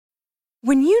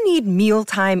When you need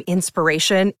mealtime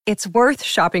inspiration, it's worth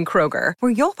shopping Kroger,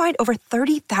 where you'll find over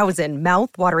 30,000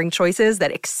 mouth-watering choices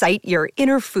that excite your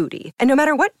inner foodie. And no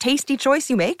matter what tasty choice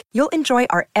you make, you'll enjoy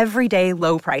our everyday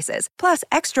low prices, plus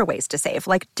extra ways to save,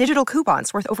 like digital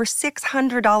coupons worth over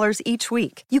 $600 each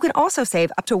week. You can also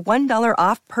save up to $1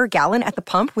 off per gallon at the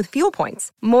pump with fuel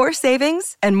points. More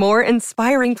savings and more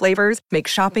inspiring flavors make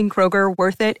shopping Kroger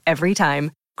worth it every time.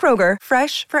 Kroger,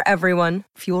 fresh for everyone.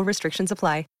 Fuel restrictions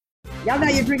apply. Y'all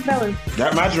got your drink, fellas?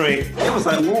 Got my drink. It was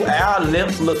like, ooh, Al,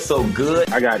 lips look so good.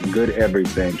 I got good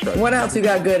everything. What else you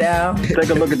got good, Al?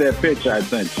 Take a look at that picture I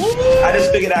sent you. I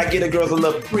just figured I'd get the girls a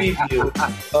little preview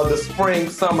of the spring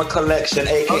summer collection,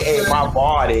 a.k.a. my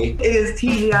body. It is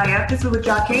TGIF. This is what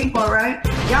y'all came for, right?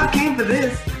 Y'all came for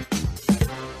this.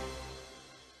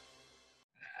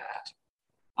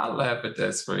 I laugh at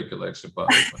that spring collection, by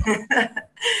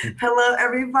Hello,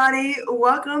 everybody.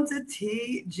 Welcome to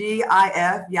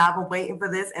TGIF. Y'all been waiting for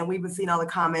this, and we've been seeing all the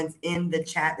comments in the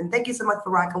chat. And thank you so much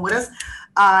for rocking with us.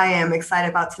 I am excited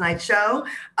about tonight's show.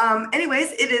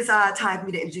 Anyways, it is time for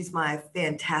me to introduce my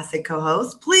fantastic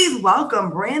co-host. Please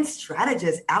welcome brand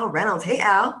strategist Al Reynolds. Hey,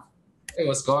 Al. Hey,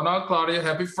 what's going on, Claudia?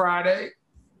 Happy Friday.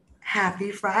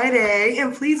 Happy Friday.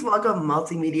 And please welcome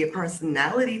multimedia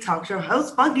personality, talk show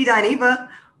host, Funky Dineva.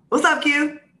 What's up,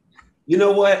 Q? You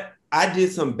know what? I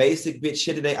did some basic bitch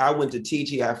shit today. I went to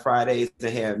TGI Fridays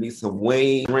to have me some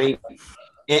wing drink.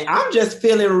 And I'm just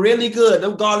feeling really good.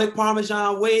 Them garlic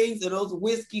parmesan wings and those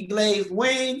whiskey glazed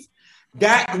wings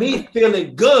got me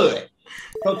feeling good.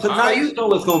 So tonight,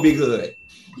 show is going to be good.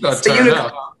 So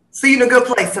you're in a good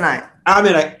place tonight. I'm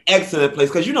in an excellent place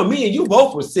because, you know, me and you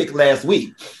both were sick last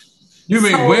week. You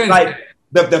mean when? Like,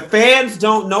 the fans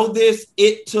don't know this.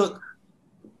 It took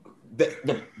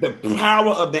the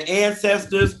power of the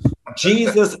ancestors,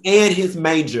 Jesus and his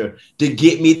manger, to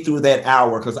get me through that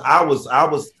hour, because I was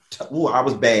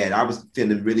bad. I was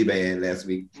feeling really bad last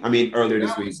week. I mean, earlier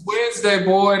this week. Wednesday,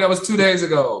 boy. That was 2 days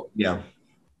ago. Yeah.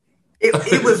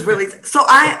 It was really so.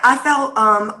 I felt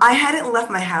I hadn't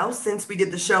left my house since we did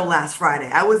the show last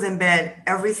Friday. I was in bed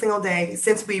every single day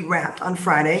since we wrapped on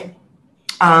Friday,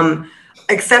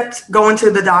 except going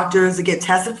to the doctors to get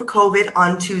tested for COVID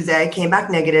on Tuesday. Came back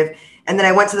negative. And then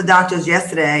I went to the doctors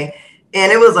yesterday,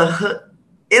 and it was a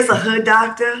hood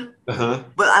doctor. Uh-huh.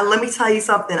 But let me tell you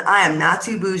something. I am not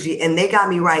too bougie, and they got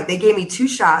me right. They gave me 2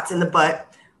 shots in the butt.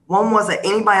 One was an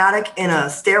antibiotic and a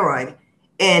steroid,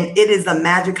 and it is a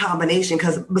magic combination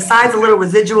because besides a little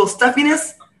residual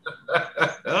stuffiness,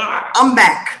 I'm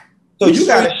back. So you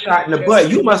got a shot in the butt.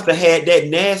 You must have had that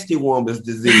nasty woman's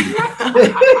disease.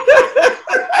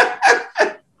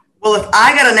 Well, if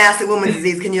I got a nasty woman's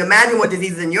disease, can you imagine what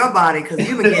disease is in your body? Because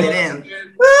you've been getting it in.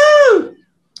 Woo!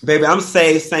 Baby, I'm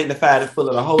saved, sanctified, and full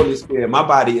of the Holy Spirit. My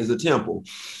body is a temple.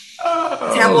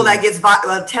 Temple that gets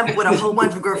a temple with a whole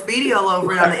bunch of graffiti all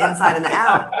over it on the inside and the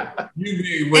out. You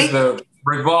mean with the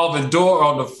revolving door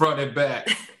on the front and back?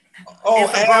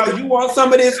 Oh, Al, you want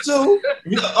some of this too?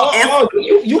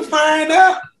 You find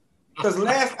out? Because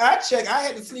last I checked, I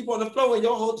had to sleep on the floor in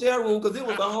your hotel room because it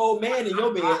was a whole man in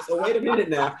your bed. So wait a minute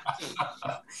now.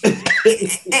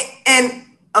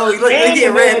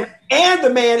 And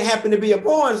the man happened to be a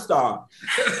porn star.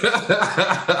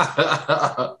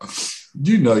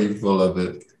 You know you're full of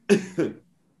it.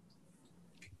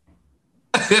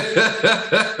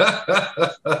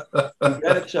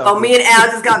 Me and Al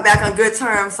just got back on good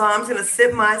terms, so I'm just gonna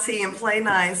sip my tea and play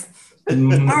nice.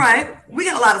 Mm-hmm. All right, we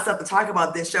got a lot of stuff to talk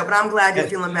about this show, but I'm glad you're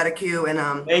feeling better, Q. And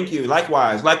thank you.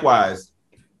 Likewise.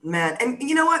 Man, and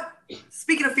you know what?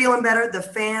 Speaking of feeling better, the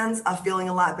fans are feeling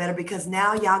a lot better because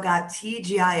now y'all got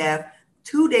TGIF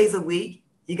 2 days a week.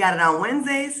 You got it on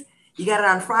Wednesdays, you got it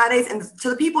on Fridays, and to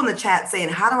the people in the chat saying,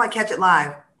 "How do I catch it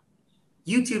live?"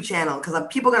 YouTube channel, because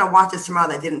people are gonna watch this tomorrow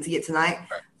that didn't see it tonight.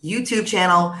 YouTube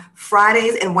channel,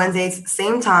 Fridays and Wednesdays,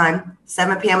 same time,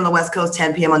 7 p.m. on the West Coast,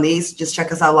 10 p.m. on the East. Just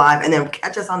check us out live and then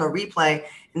catch us on the replay.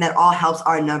 And that all helps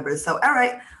our numbers. So, all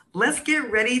right, let's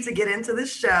get ready to get into the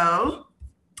show.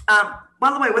 By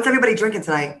the way, what's everybody drinking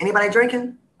tonight? Anybody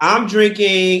drinking? I'm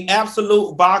drinking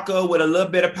Absolute Vodka with a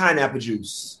little bit of pineapple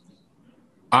juice.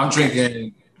 I'm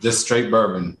drinking just straight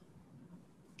bourbon.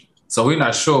 So we're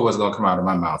not sure what's going to come out of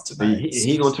my mouth tonight.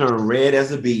 He going to turn red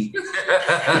as a beet.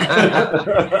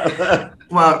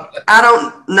 Well, I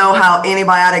don't know how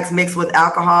antibiotics mix with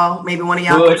alcohol. Maybe one of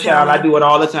y'all Good child, I do it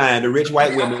all the time. The rich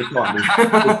white women taught me.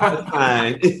 It's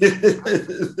fine.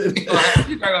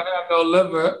 You're not going to have no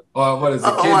liver. Or what is it?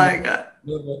 Oh, my God.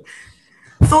 Liver.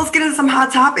 So let's get into some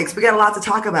hot topics. We got a lot to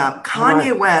talk about.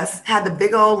 Kanye West had the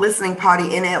big old listening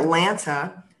party in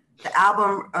Atlanta. The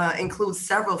album includes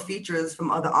several features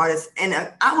from other artists. And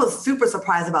I was super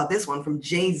surprised about this one from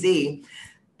Jay-Z.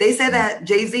 They said that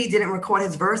Jay-Z didn't record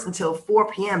his verse until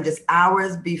 4 p.m., just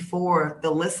hours before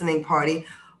the listening party.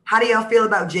 How do y'all feel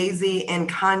about Jay-Z and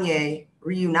Kanye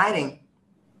reuniting?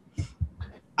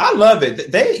 I love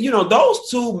it. They,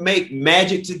 those two make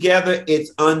magic together.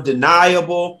 It's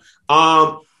undeniable.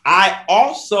 I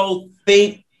also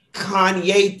think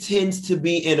Kanye tends to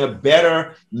be in a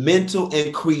better mental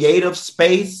and creative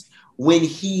space when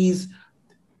he's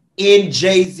in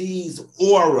Jay-Z's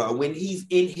aura, when he's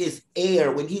in his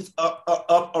air, when he's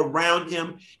up around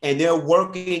him and they're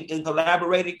working and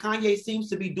collaborating. Kanye seems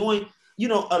to be doing,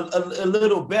 a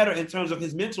little better in terms of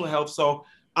his mental health. So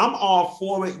I'm all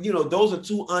for it. Those are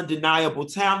two undeniable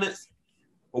talents.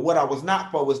 But what I was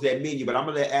not for was that menu. But I'm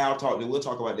going to let Al talk, and we'll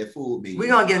talk about that food menu. We're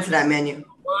going to get into that menu.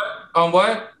 What? On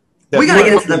what? We're going to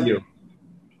get into the menu.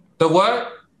 The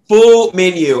what? Food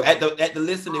menu at the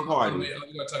listening party. We're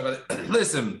going to talk about it.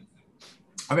 Listen,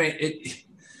 I mean,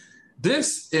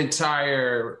 this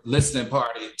entire listening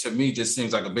party to me just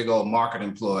seems like a big old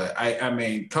marketing ploy. I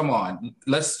mean, come on.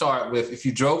 Let's start with, if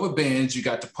you drove a Benz, you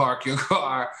got to park your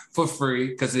car for free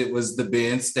because it was the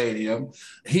Benz Stadium.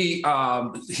 He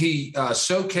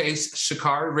showcased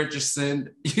Sha'Carri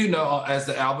Richardson, as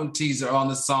the album teaser on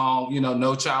the song,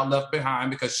 No Child Left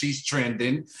Behind, because she's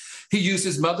trending. He used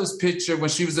his mother's picture when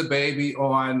she was a baby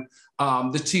on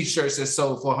the t-shirts that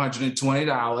sold for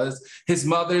 $120. His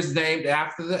mother's named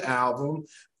after the album.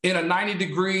 In a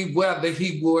 90-degree weather,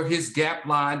 he wore his Gap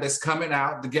line that's coming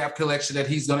out, the Gap collection that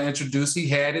he's going to introduce. He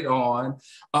had it on.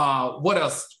 What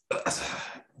else? The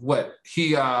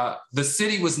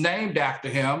city was named after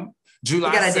him,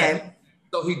 July 2nd.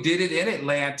 So he did it in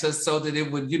Atlanta so that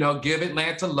it would, give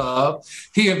Atlanta love.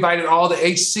 He invited all the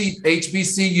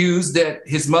HBCUs that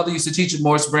his mother used to teach at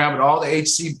Morris Brown, but all the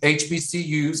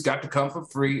HBCUs got to come for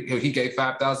free. He gave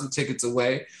 5,000 tickets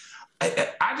away.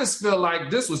 I just feel like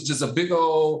this was just a big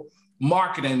old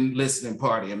marketing listening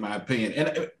party, in my opinion. And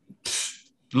it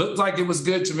looked like it was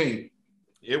good to me.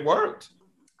 It worked.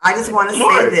 I just want to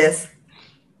say this.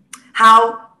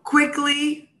 How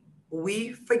quickly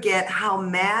we forget how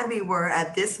mad we were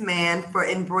at this man for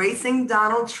embracing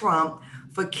Donald Trump,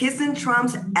 for kissing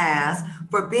Trump's ass,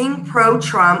 for being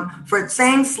pro-Trump, for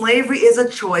saying slavery is a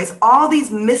choice. All these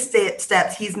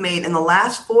missteps he's made in the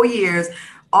last 4 years.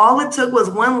 All it took was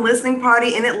one listening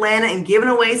party in Atlanta and giving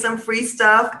away some free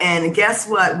stuff. And guess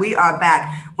what? We are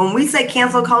back. When we say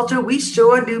cancel culture, we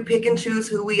sure do pick and choose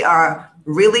who we are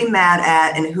really mad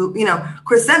at and who,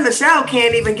 Chrisette Michele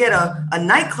can't even get a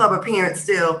nightclub appearance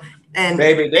still. And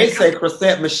baby, they say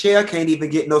Chrisette Michele can't even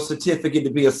get no certificate to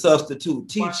be a substitute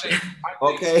teacher.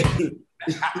 Okay.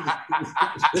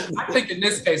 I think in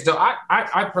this case, though,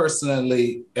 I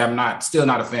personally am still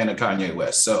not a fan of Kanye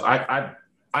West. So I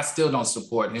still don't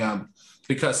support him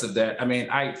because of that. I mean,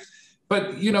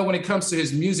 but when it comes to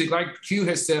his music, like Q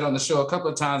has said on the show a couple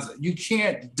of times, you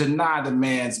can't deny the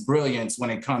man's brilliance when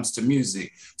it comes to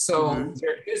music. So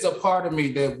there is a part of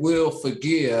me that will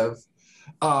forgive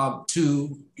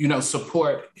to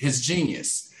support his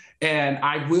genius, and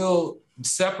I will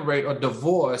separate or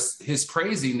divorce his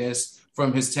craziness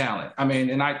from his talent. I mean,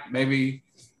 and I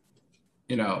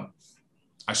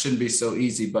shouldn't be so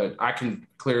easy, but I can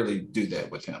clearly do that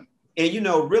with him.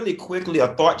 And really quickly, a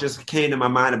thought just came to my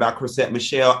mind about Chrisette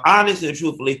Michele. Honestly and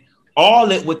truthfully, all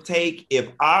it would take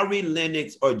if Ari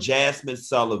Lennox or Jasmine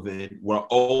Sullivan were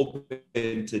open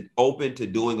to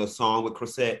doing a song with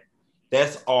Chrisette.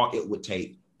 That's all it would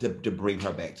take to bring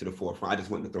her back to the forefront. I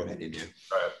just wanted to throw that in there.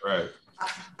 Right.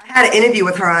 I had an interview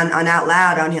with her on Out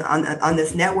Loud on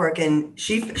this network, and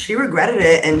she regretted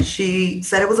it, and she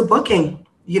said it was a booking.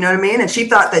 You know what I mean? And she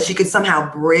thought that she could somehow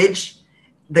bridge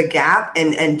the gap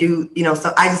and do,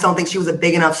 so I just don't think she was a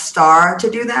big enough star to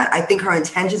do that. I think her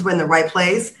intentions were in the right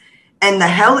place. And the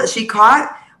hell that she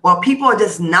caught while people are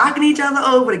just knocking each other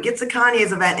over to get to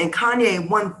Kanye's event, and Kanye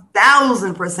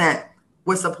 1,000%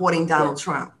 was supporting Donald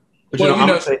Trump. But I'm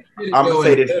gonna say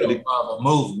this of a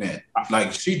movement.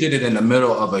 Like she did it in the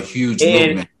middle of a huge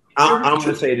movement. I'm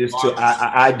gonna say this too.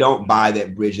 I don't buy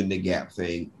that bridging the gap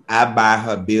thing. I buy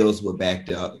her bills were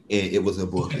backed up and it was a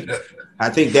booking. I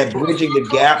think that bridging the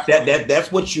gap,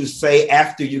 that's what you say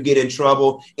after you get in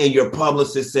trouble and your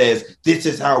publicist says, this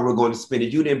is how we're going to spend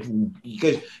it. You didn't,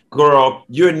 because girl,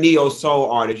 you're a neo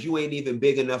soul artist. You ain't even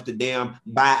big enough to damn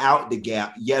buy out the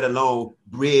gap, yet alone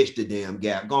bridge the damn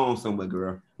gap. Go on somewhere,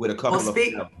 girl, with a couple of.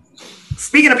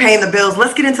 Speaking of paying the bills,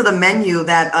 let's get into the menu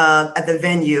that at the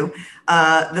venue.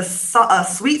 The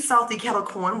sweet salty kettle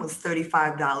corn was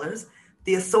 $35.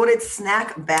 The assorted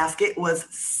snack basket was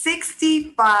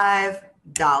 $65.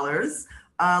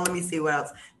 Let me see what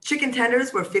else. Chicken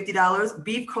tenders were $50.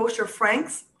 Beef kosher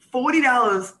franks,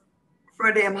 $40 for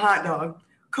a damn hot dog.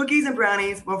 Cookies and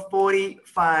brownies were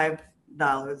 $45.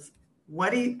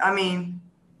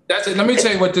 That's it. Let me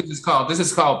tell you what this is called. This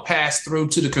is called pass through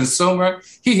to the consumer.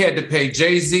 He had to pay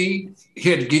Jay-Z. He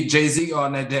had to get Jay-Z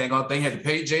on that dang thing. He had to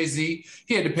pay Jay-Z.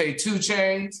 He had to pay 2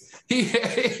 Chainz. He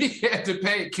had to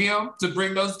pay Kim to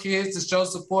bring those kids to show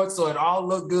support so it all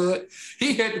looked good.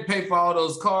 He had to pay for all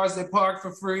those cars that parked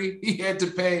for free. He had to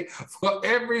pay for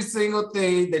every single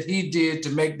thing that he did to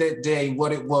make that day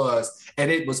what it was.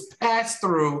 And it was passed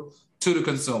through to the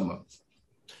consumer.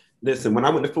 Listen, when I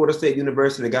went to Florida State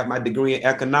University and got my degree in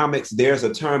economics, there's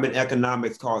a term in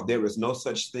economics called there is no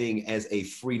such thing as a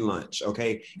free lunch,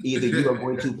 okay? Either you are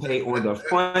going to pay on the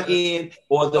front end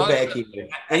or the back end.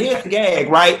 And here's the gag,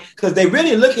 right? Because they're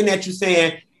really looking at you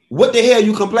saying, what the hell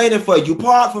you complaining for? You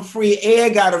parked for free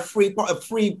and got a free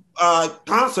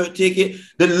concert ticket.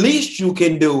 The least you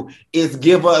can do is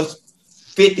give us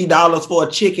 $50 for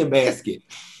a chicken basket.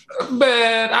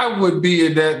 Man, I would be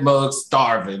in that mug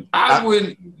starving. I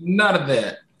wouldn't, none of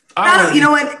that. You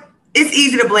know what? It's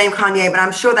easy to blame Kanye, but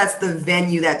I'm sure that's the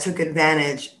venue that took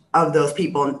advantage of those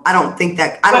people. I don't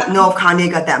know if Kanye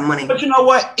got that money. But you know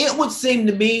what? It would seem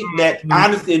to me that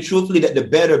honestly and truthfully that the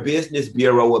Better Business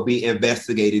Bureau would be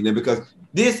investigating them because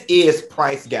this is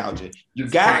price gouging. You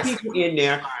got people in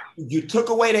there. You took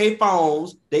away their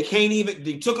phones. They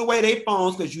took away their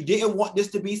phones because you didn't want this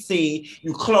to be seen.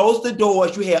 You closed the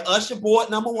doors. You had usher board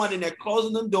number 1 in there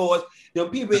closing them doors. Them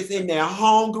people is in there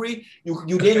hungry. You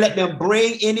didn't let them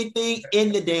bring anything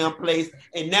in the damn place.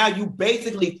 And now you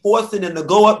basically forcing them to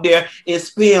go up there and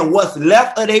spend what's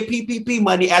left of their PPP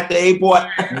money after they bought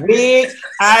wigs,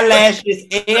 eyelashes,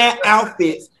 and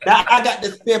outfits. Now I got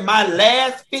to spend my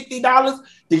last $50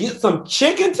 to get some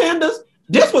chicken tenders.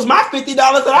 This was my $50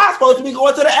 that I was supposed to be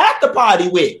going to the after party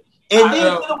with. And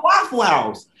then to the Waffle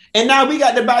House. And now we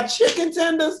got to buy chicken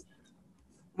tenders.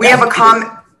 We have a comment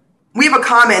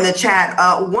in the chat.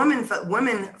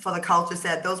 Women for the culture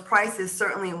said those prices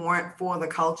certainly weren't for the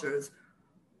cultures.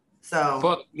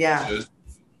 So, yeah.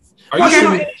 And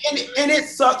it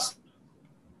sucks.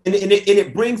 And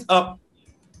it brings up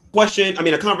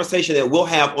a conversation that we'll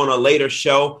have on a later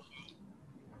show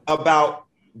about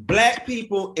Black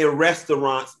people in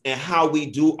restaurants and how we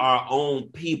do our own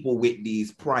people with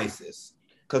these prices.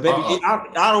 Because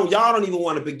y'all don't even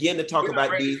want to begin to talk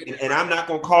about these. And I'm not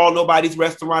gonna call nobody's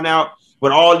restaurant out,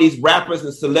 but all these rappers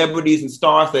and celebrities and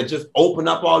stars that just open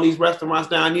up all these restaurants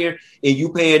down here, and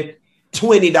you paying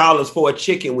 $20 for a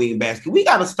chicken wing basket. We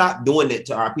gotta stop doing that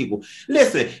to our people.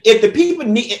 Listen, if the people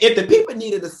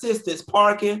needed assistance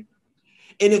parking.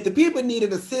 And if the people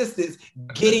needed assistance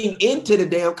getting into the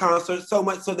damn concert so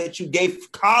much so that you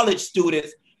gave college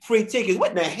students free tickets, what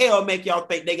in the hell make y'all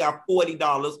think they got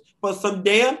 $40 for some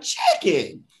damn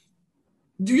chicken?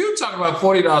 You talking about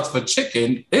 $40 for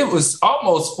chicken? It was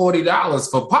almost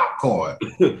 $40 for popcorn.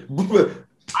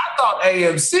 I thought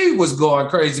AMC was going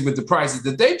crazy with the prices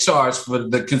that they charge for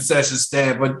the concession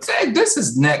stand, but dang, this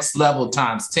is next level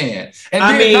times 10.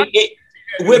 And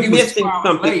we're missing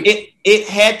something. It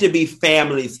had to be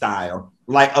family style,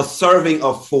 like a serving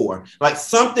of 4. Like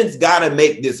something's got to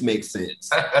make this make sense.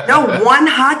 No, 1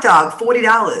 hot dog,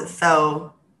 $40.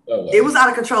 So it was out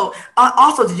of control.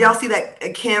 Also, did y'all see that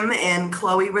Kim and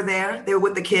Chloe were there? They were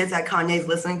with the kids at Kanye's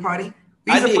listening party.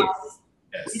 Were you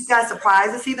guys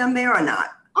surprised to see them there or not?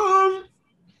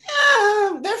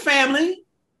 Yeah, they're family.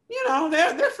 You know,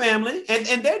 they're family,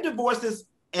 and their divorce is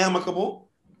amicable,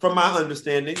 from my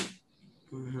understanding.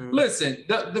 Mm-hmm. Listen,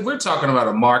 we're talking about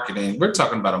a marketing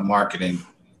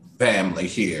family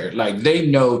here. Like they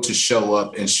know to show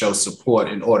up and show support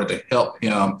in order to help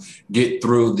him get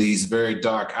through these very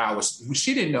dark hours.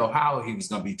 She didn't know how he was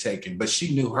going to be taken, but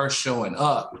she knew her showing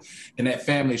up and that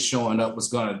family showing up was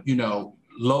going to,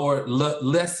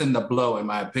 lessen the blow, in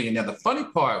my opinion. Now, the funny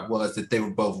part was that they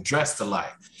were both dressed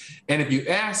alike. And if you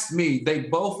ask me, they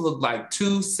both look like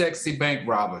 2 sexy bank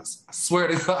robbers. I swear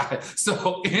to God.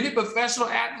 So any professional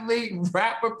athlete,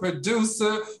 rapper,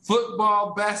 producer,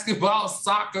 football, basketball,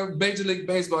 soccer, Major League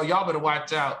Baseball, y'all better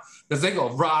watch out because they're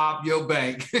going to rob your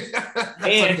bank.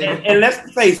 and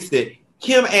let's face it,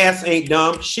 Kim ass ain't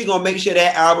dumb. She gonna make sure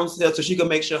that album sells, so she can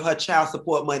make sure her child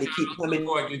support money keep coming.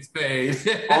 Gets paid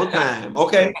on time.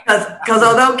 Okay. Because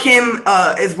although Kim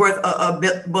is worth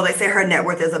they say her net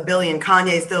worth is $1 billion.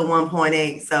 Kanye is still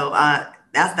 1.8. So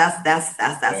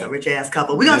that's a rich ass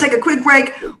couple. We're gonna take a quick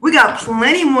break. We got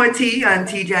plenty more tea on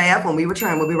TGIF when we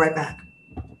return. We'll be right back.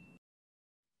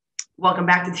 Welcome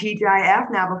back to TGIF.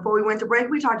 Now, before we went to break,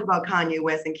 we talked about Kanye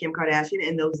West and Kim Kardashian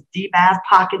and those deep-ass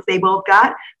pockets they both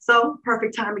got. So,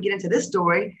 perfect time to get into this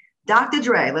story. Dr.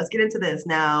 Dre, let's get into this.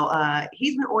 Now,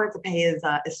 he's been ordered to pay his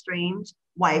estranged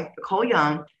wife, Nicole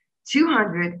Young,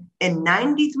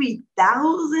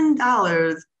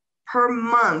 $293,000 per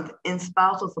month in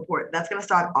spousal support. That's going to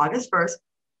start August 1st.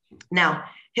 Now,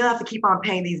 he'll have to keep on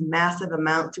paying these massive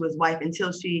amounts to his wife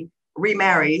until she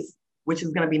remarries, which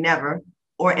is going to be never,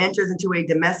 or enters into a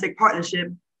domestic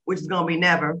partnership, which is going to be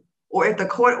never, or if the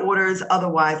court orders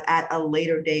otherwise at a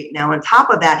later date. Now, on top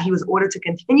of that, he was ordered to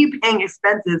continue paying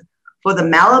expenses for the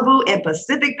Malibu and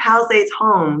Pacific Palisades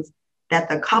homes that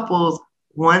the couples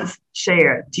once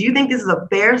shared. Do you think this is a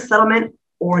fair settlement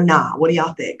or not? What do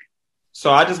y'all think? So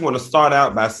I just want to start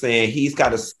out by saying he's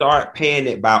got to start paying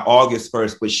it by August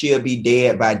 1st, but she'll be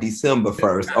dead by December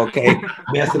 1st, okay?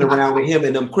 Messing around with him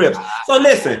and them Crips. So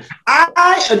listen,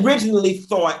 I originally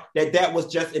thought that was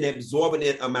just an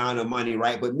exorbitant amount of money,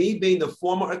 right? But me being the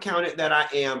former accountant that I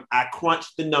am, I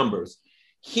crunched the numbers.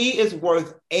 He is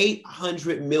worth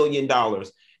 $800 million.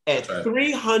 At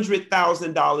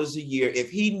 $300,000 a year, if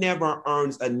he never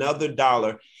earns another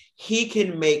dollar, he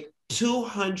can make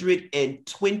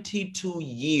 222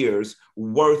 years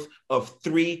worth of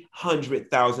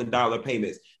 $300,000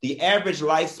 payments. The average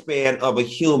lifespan of a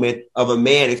human, of a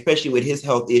man, especially with his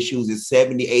health issues, is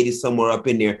 70, 80, somewhere up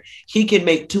in there. He can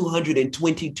make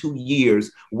 222 years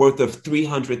worth of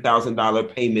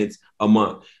 $300,000 payments a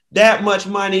month. That much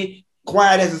money,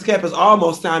 quiet as it's kept, is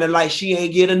almost sounding like she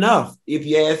ain't get enough, if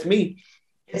you ask me.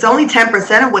 It's only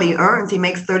 10% of what he earns. He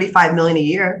makes $35 million a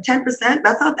year. 10%,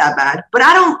 that's not that bad. But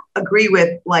I don't agree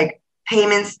with like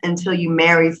payments until you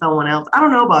marry someone else. I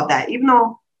don't know about that. Even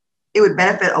though it would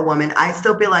benefit a woman, I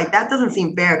still feel like that doesn't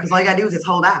seem fair because all you gotta do is just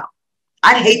hold out.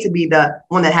 I'd hate to be the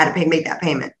one that had to make that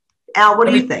payment. Al, what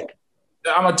do you think?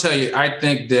 I'm gonna tell you, I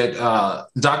think that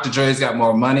Dr. Dre's got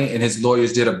more money and his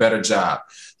lawyers did a better job.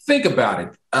 Think about it.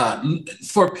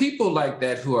 For people like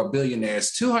that who are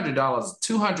billionaires,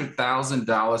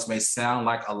 $200,000 may sound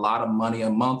like a lot of money a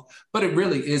month, but it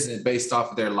really isn't based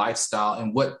off of their lifestyle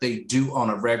and what they do on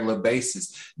a regular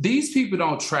basis. These people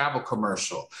don't travel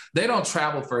commercial. They don't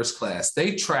travel first class.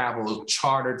 They travel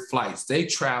chartered flights. They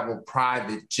travel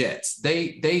private jets.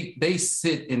 They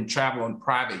sit and travel on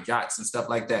private yachts and stuff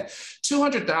like that.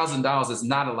 $200,000 is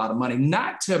not a lot of money.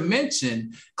 Not to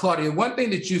mention, Claudia, one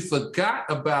thing that you forgot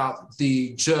about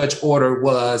the judge order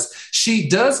was she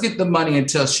does get the money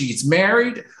until she's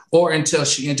married or until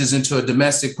she enters into a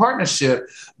domestic partnership,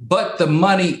 but the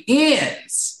money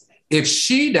ends if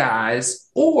she dies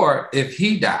or if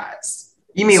he dies.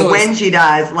 You mean so when she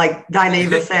dies, like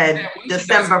Dineva said,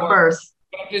 December 1st.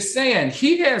 I'm just saying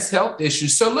he has health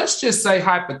issues. So let's just say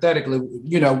hypothetically,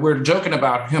 we're joking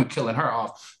about him killing her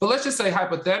off, but let's just say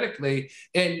hypothetically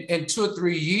in 2 or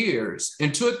 3 years,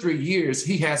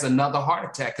 he has another heart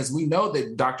attack because we know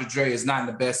that Dr. Dre is not in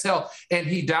the best health and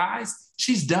he dies,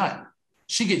 she's done.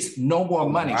 She gets no more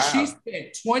money. Wow. She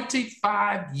spent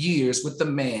 25 years with the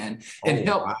man and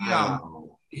helped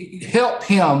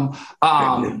him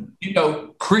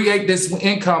create this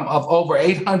income of over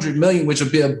 800 million, which will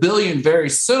be $1 billion very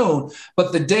soon.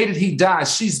 But the day that he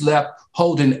dies, she's left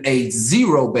holding a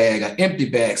zero bag, an empty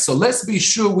bag. So let's be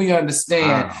sure we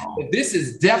understand that this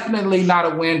is definitely not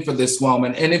a win for this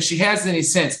woman. And if she has any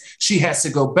sense, she has to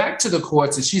go back to the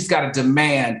courts and she's got to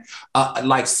demand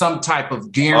like some type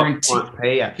of guarantee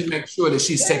to make sure that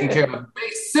she's taken care of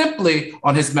based simply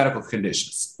on his medical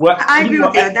conditions. Well, I agree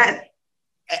with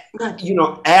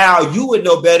you. Al, you would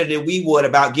know better than we would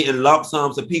about getting lump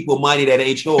sums of people money that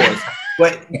ain't yours.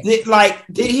 But isn't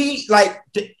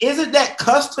that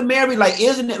customary? Like,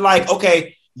 isn't it like,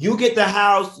 okay, you get the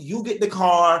house, you get the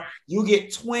car, you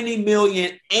get 20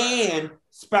 million and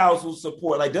spousal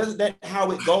support? Like, doesn't that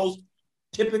how it goes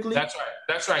typically? That's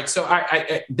right. So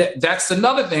that's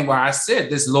another thing where I said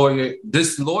this lawyer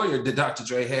that Dr.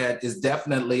 Dre had is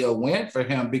definitely a win for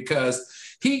him because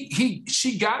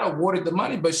she got awarded the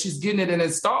money, but she's getting it in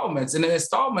installments, and the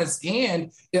installments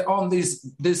end on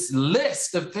this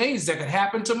list of things that could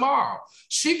happen tomorrow.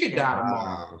 She could die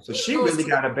tomorrow. So she really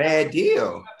got a bad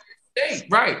deal.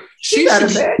 Right. She got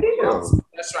a bad deal.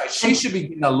 That's right. She should be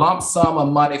getting a lump sum of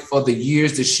money for the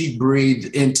years that she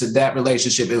breathed into that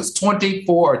relationship. It was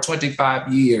 24 or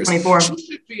 25 years. 24. She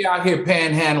should be out here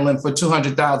panhandling for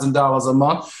 $200,000 a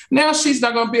month. Now she's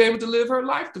not going to be able to live her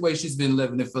life the way she's been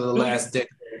living it for the last decade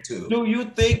or two. Do you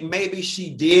think maybe she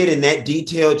did and that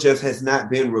detail just has not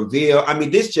been revealed? I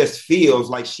mean, this just feels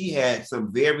like she had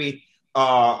some very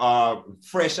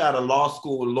fresh out of law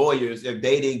school lawyers if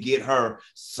they didn't get her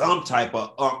some type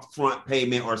of upfront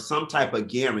payment or some type of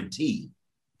guarantee.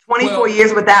 24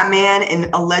 years with that man,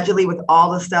 and allegedly with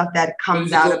all the stuff that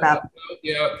comes out about.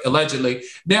 Yeah, allegedly.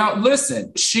 Now,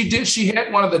 listen, she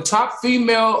had one of the top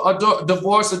female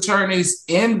divorce attorneys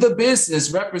in the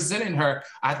business representing her.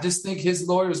 I just think his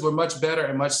lawyers were much better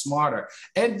and much smarter.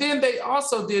 And then they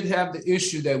also did have the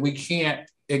issue that we can't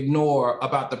ignore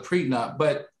about the prenup,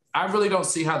 but I really don't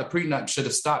see how the prenup should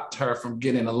have stopped her from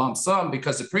getting a lump sum,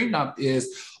 because the prenup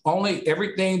is only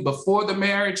everything before the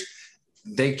marriage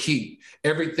they keep.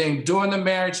 Everything during the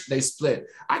marriage, they split.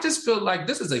 I just feel like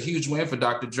this is a huge win for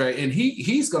Dr. Dre, and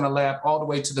he's going to laugh all the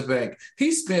way to the bank.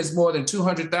 He spends more than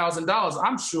 $200,000,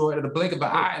 I'm sure, at a blink of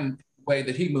an eye in the way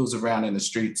that he moves around in the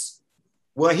streets.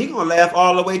 Well, he's going to laugh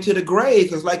all the way to the grave,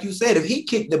 because like you said, if he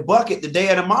kicked the bucket the day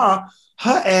of tomorrow,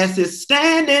 her ass is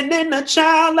standing in the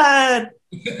child line.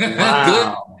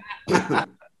 Wow.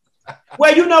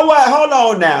 Well, you know what? Hold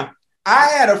on now. I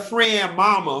had a friend,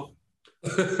 mama,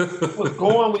 was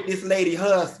going with this lady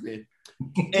husband,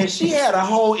 and she had a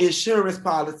whole insurance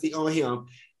policy on him.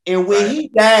 And when he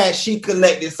died, she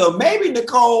collected. So maybe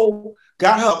Nicole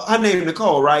got her name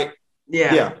Nicole, right?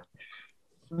 Yeah.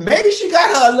 Maybe she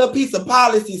got her a little piece of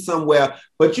policy somewhere.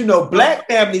 But you know, black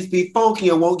families be funky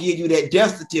and won't give you that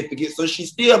death certificate. So she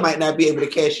still might not be able to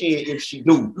cash in if she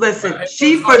do. Listen,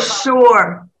 she for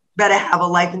sure better have a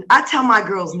life. I tell my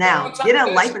girls now, get a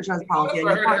life insurance policy. For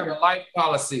her to have a life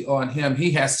policy on him,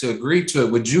 he has to agree to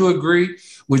it. Would you agree?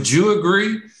 Would you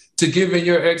agree to giving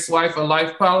your ex-wife a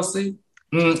life policy?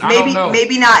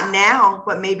 Maybe not now,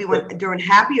 but maybe when during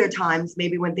happier times,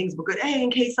 maybe when things were good. Hey, in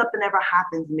case something ever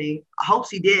happens to me. I hope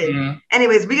she did. Mm-hmm.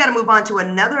 Anyways, we got to move on to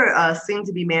another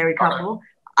soon-to-be married couple.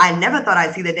 Right. I never thought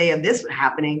I'd see the day of this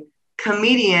happening.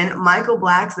 Comedian Michael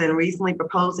Blackson recently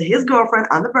proposed to his girlfriend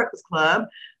on The Breakfast Club,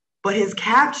 but his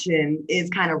caption is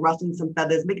kind of ruffling some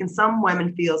feathers, making some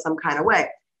women feel some kind of way.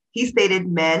 He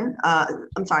stated,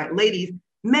 ladies,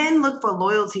 men look for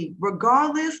loyalty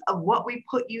regardless of what we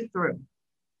put you through.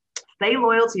 Stay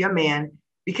loyal to your man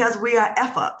because we are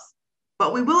F-ups,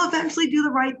 but we will eventually do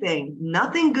the right thing.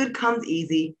 Nothing good comes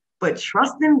easy, but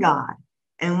trust in God,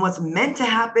 and what's meant to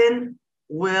happen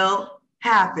will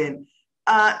happen.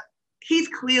 He's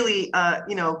clearly,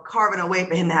 carving a way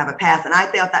for him to have a pass, and I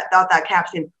thought that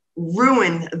caption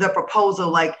ruined the proposal.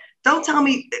 Like, don't tell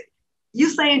me you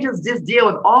saying just deal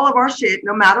with all of our shit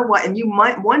no matter what, and you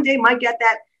might one day might get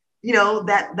that,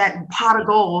 that pot of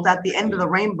gold at the end of the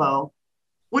rainbow.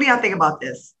 What do y'all think about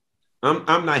this?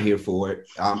 I'm not here for it.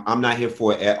 I'm not here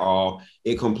for it at all.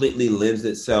 It completely lends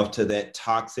itself to that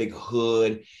toxic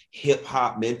hood hip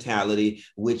hop mentality,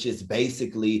 which is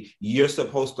basically you're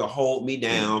supposed to hold me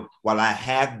down while I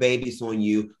have babies on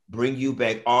you, bring you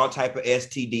back all type of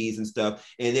STDs and stuff.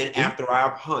 And then after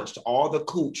I've punched all the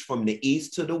cooch from the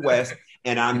east to the west,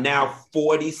 and I'm now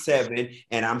 47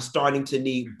 and I'm starting to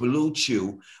need Blue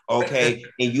Chew, okay?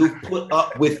 And you put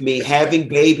up with me having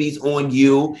babies on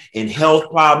you and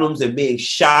health problems and being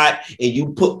shot, and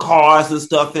you put cars and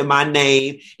stuff in my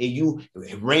name, and you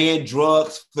ran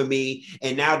drugs for me.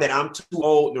 And now that I'm too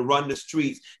old to run the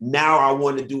streets, now I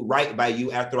want to do right by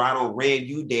you after I don't ran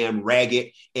you damn ragged.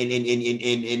 And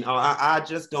I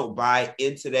just don't buy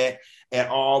into that at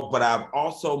all. But I've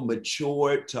also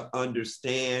matured to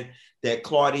understand that,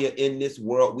 Claudia, in this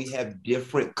world, we have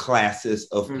different classes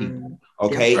of people,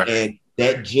 okay? Right. And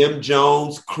that Jim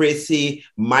Jones, Chrissy,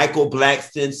 Michael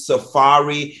Blackson,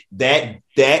 Safari, that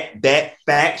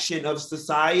faction of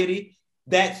society,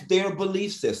 that's their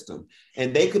belief system.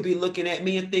 And they could be looking at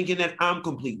me and thinking that I'm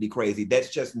completely crazy.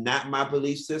 That's just not my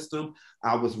belief system.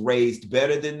 I was raised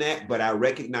better than that, but I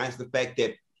recognize the fact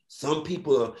that some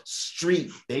people are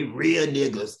street, they real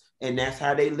niggas, and that's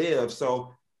how they live.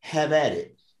 So have at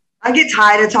it. I get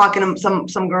tired of talking to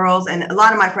some girls, and a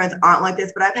lot of my friends aren't like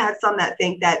this, but I've had some that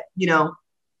think that,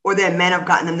 or that men have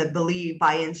gotten them to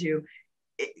buy into.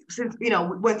 Since,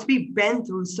 once we've been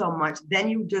through so much, then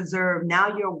you deserve,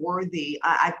 now you're worthy.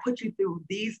 I put you through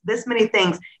this many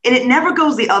things, and it never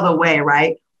goes the other way,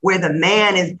 right? Where the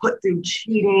man is put through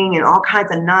cheating and all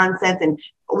kinds of nonsense, and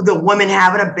the woman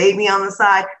having a baby on the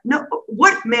side. No,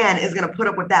 what man is going to put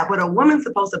up with that? But a woman's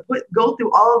supposed to go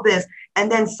through all of this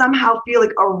and then somehow feel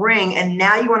like a ring, and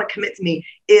now you want to commit to me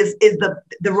is the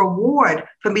reward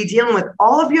for me dealing with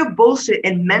all of your bullshit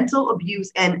and mental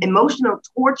abuse and emotional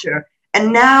torture.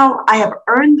 And now I have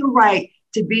earned the right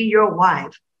to be your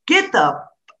wife. Get the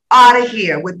out of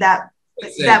here with that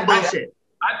bullshit.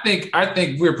 I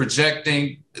think we're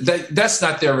projecting that's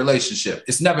not their relationship.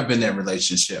 It's never been their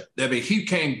relationship. I mean, he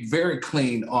came very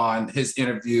clean on his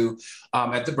interview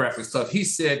at the Breakfast Club. He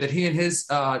said that he and his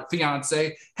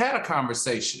fiance had a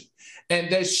conversation, and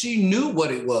that she knew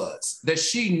what it was, that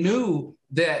she knew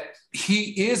that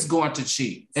he is going to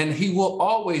cheat, and he will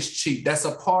always cheat. That's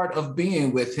a part of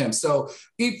being with him. So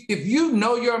if you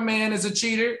know your man is a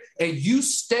cheater and you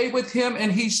stay with him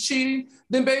and he's cheating,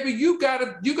 then baby, you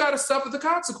gotta suffer the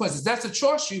consequences. That's a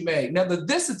choice you made. Now,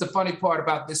 this is the funny part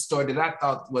about this story that I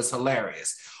thought was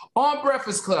hilarious. On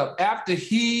Breakfast Club, after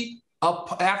he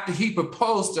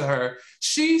proposed to her,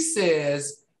 she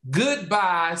says,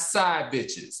 "Goodbye, side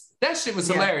bitches." That shit was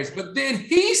hilarious. But then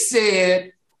he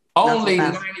said, only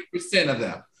 90% of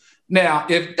them. Now,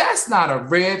 if that's not a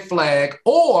red flag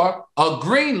or a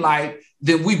green light,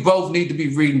 then we both need to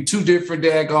be reading two different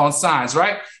daggone signs,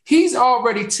 right? He's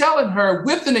already telling her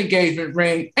with an engagement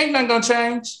ring, ain't nothing gonna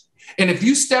change. And if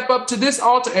you step up to this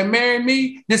altar and marry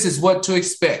me, this is what to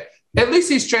expect. At least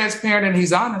he's transparent and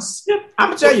he's honest. Yeah, I'm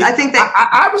gonna tell you, I think that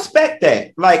I respect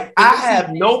that. Like, I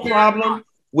have no problem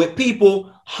with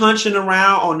people hunching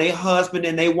around on their husband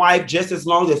and their wife, just as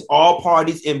long as all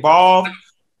parties involved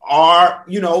are,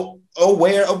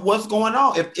 aware of what's going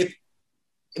on. If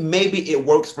maybe it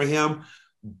works for him,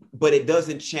 but it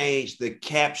doesn't change the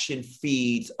caption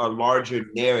feeds a larger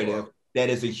narrative that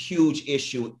is a huge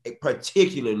issue,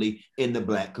 particularly in the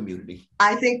Black community.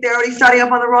 I think they're already starting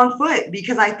up on the wrong foot,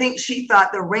 because I think she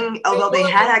thought the ring, although they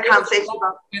had that conversation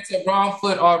about... It's a wrong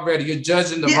foot already. You're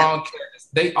judging the wrong characters.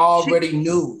 They already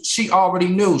knew. She already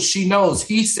knew. She knows.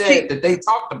 He said that they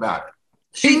talked about it.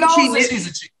 She knows that she's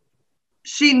a cheater.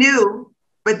 She knew,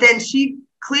 but then she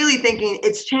clearly thinking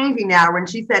it's changing now. When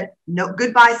she said, "No,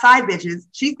 goodbye, side bitches,"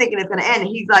 she's thinking it's going to end. And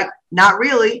he's like, "Not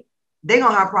really. They're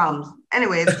going to have problems."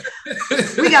 Anyways,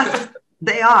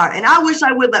 they are. And I wish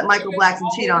I would let Michael Blackson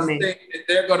cheat on me.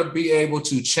 They're going to be able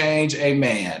to change a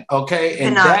man, okay?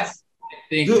 And that's, I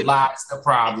think, lies the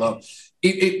problem.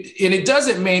 And it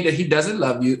doesn't mean that he doesn't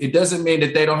love you. It doesn't mean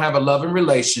that they don't have a loving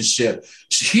relationship.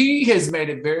 He has made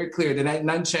it very clear that ain't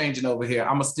nothing changing over here.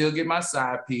 I'm going to still get my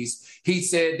side piece. He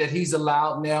said that he's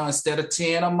allowed now, instead of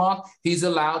 10 a month, he's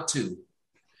allowed 2.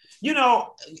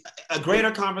 A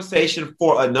greater conversation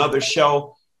for another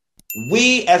show.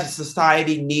 We as a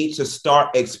society need to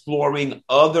start exploring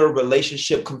other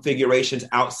relationship configurations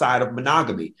outside of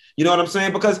monogamy. You know what I'm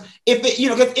saying? Because if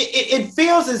it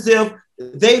feels as if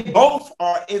they both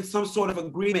are in some sort of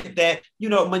agreement that,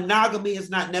 monogamy is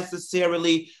not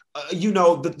necessarily,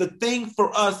 the thing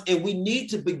for us, and we need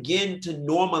to begin to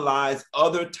normalize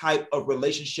other type of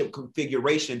relationship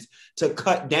configurations to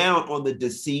cut down on the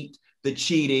deceit, the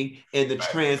cheating, and the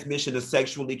transmission of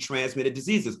sexually transmitted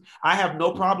diseases. I have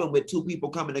no problem with two people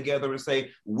coming together and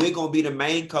say, we're going to be the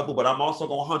main couple, but I'm also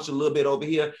going to hunch a little bit over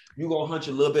here. You're going to hunch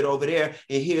a little bit over there.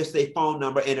 And here's their phone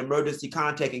number and emergency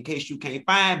contact in case you can't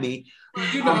find me.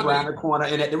 I'm around the corner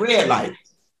and at the red light.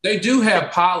 They do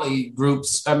have poly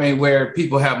groups, where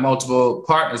people have multiple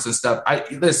partners and stuff. I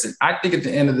think at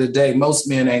the end of the day, most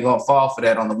men ain't going to fall for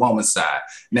that on the woman's side.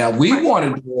 Now, we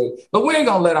want to do it, but we ain't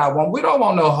going to let our woman, we don't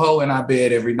want no hoe in our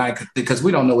bed every night because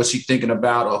we don't know what she's thinking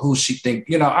about or who she think,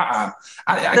 I'm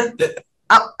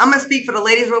going to speak for the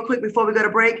ladies real quick before we go to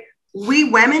break.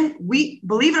 We women, we,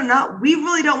 believe it or not, we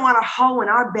really don't want a hoe in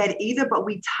our bed either, but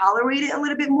we tolerate it a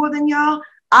little bit more than y'all.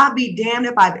 I'll be damned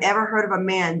if I've ever heard of a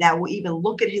man that will even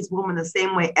look at his woman the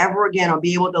same way ever again, or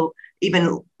be able to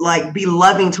even be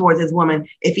loving towards his woman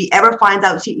if he ever finds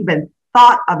out she even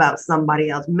thought about somebody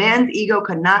else. Man's ego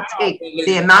could not take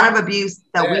the amount of abuse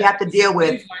that we have to deal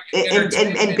with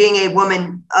in being a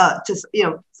woman,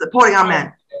 supporting our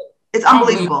men. It's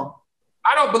unbelievable.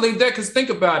 I don't believe that, because think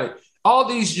about it. All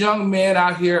these young men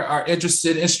out here are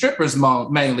interested in strippers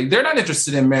mainly. They're not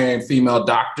interested in marrying female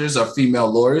doctors or female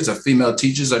lawyers or female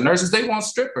teachers or nurses. They want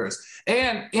strippers.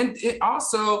 And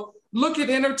also, look at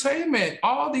entertainment.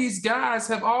 All these guys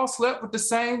have all slept with the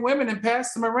same women and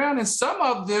passed them around. And some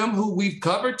of them who we've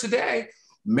covered today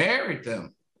married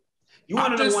them. You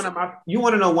want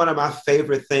to know one of my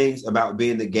favorite things about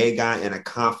being the gay guy and a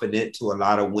confidant to a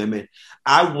lot of women?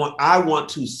 I want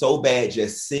to so bad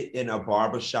just sit in a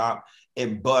barbershop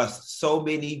and bust so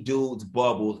many dudes'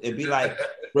 bubbles and be like,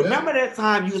 remember that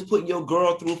time you was putting your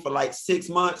girl through for like 6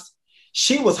 months?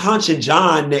 She was hunching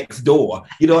John next door.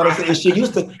 You know what I'm saying? She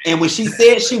used to, and when she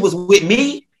said she was with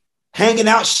me, hanging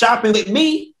out, shopping with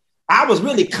me, I was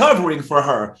really covering for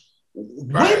her.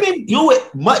 Right. Women do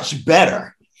it much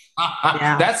better.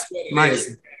 Yeah. That's what it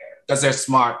is, because they're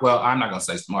smart. Well, I'm not gonna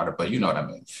say smarter, but you know what I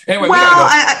mean. Anyway,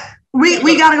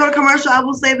 we gotta go to commercial. I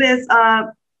will say this: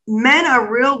 men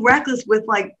are real reckless with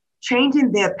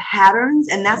changing their patterns,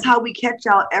 and that's how we catch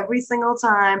y'all every single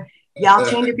time. Y'all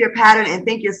change up your pattern and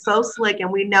think you're so slick,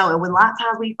 and we know. And when a lot of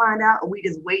times we find out, we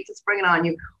just wait to spring it on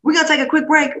you. We're gonna take a quick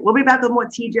break. We'll be back with more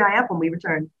TGIF when we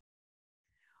return.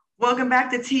 Welcome back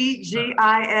to TGIF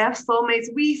Soulmates.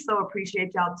 We so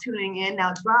appreciate y'all tuning in.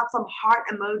 Now drop some heart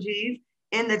emojis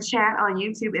in the chat on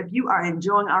YouTube if you are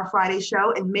enjoying our Friday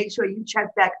show, and make sure you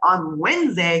check back on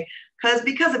Wednesday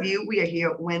because of you, we are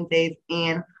here Wednesdays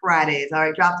and Fridays. All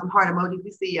right, drop some heart emojis. We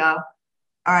see y'all.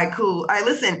 All right, cool. All right,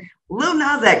 listen, Lil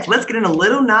Nas X. Let's get into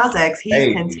Lil Nas X.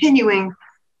 He's continuing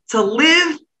to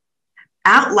live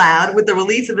out loud with the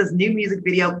release of his new music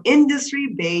video,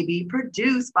 Industry Baby,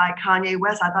 produced by Kanye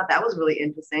West. I thought that was really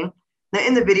interesting. Now,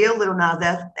 in the video, Lil Nas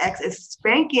X is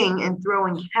spanking and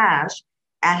throwing cash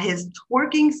at his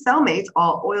twerking cellmates,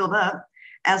 all oiled up,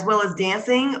 as well as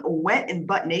dancing wet and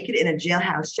butt naked in a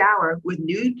jailhouse shower with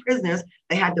nude prisoners.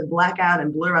 They had to black out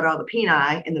and blur out all the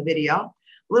peni in the video.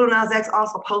 Lil Nas X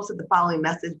also posted the following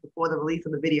message before the release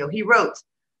of the video. He wrote,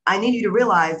 "I need you to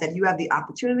realize that you have the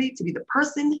opportunity to be the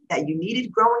person that you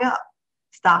needed growing up.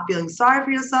 Stop feeling sorry for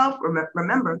yourself.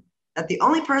 Remember that the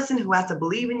only person who has to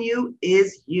believe in you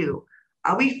is you."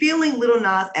 Are we feeling Lil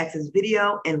Nas X's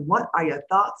video? And what are your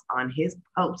thoughts on his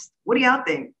post? What do y'all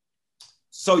think?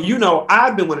 So,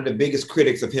 I've been one of the biggest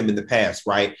critics of him in the past,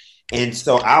 right? And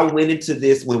so I went into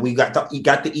this when he got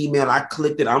the email, I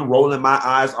clicked it. I'm rolling my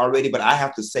eyes already, but I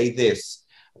have to say this.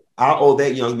 I owe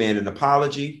that young man an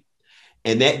apology.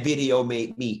 And that video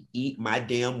made me eat my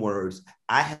damn words.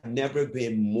 I have never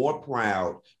been more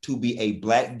proud to be a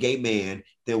Black gay man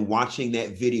than watching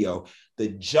that video. The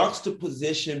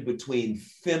juxtaposition between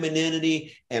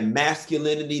femininity and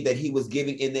masculinity that he was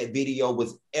giving in that video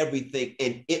was everything.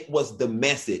 And it was the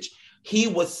message. He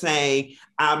was saying,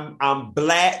 I'm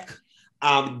Black,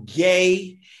 I'm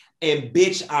gay, and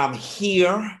bitch, I'm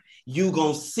here. You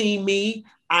gonna see me.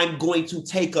 I'm going to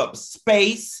take up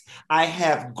space. I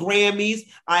have Grammys.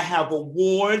 I have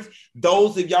awards.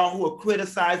 Those of y'all who are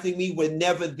criticizing me were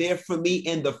never there for me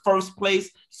in the first place.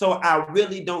 So I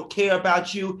really don't care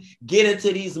about you. Get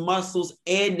into these muscles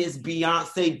and this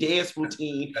Beyonce dance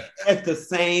routine at the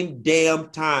same damn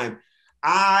time.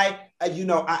 I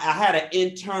had an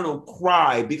internal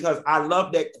cry because I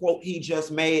love that quote he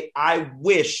just made. I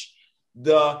wish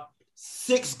the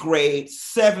 6th grade,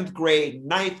 7th grade,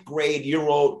 9th grade year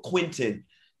old Quentin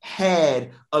had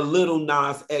a Lil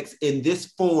Nas X in this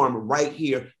form right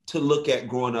here to look at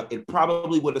growing up. It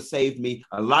probably would have saved me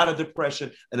a lot of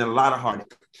depression and a lot of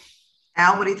heartache.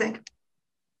 Al, what do you think?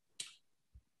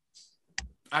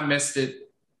 I missed it.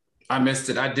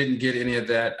 I didn't get any of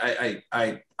that.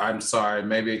 I'm sorry.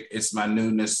 Maybe it's my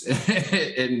newness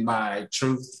in my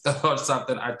truth or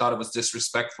something. I thought it was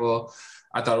disrespectful.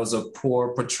 I thought it was a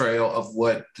poor portrayal of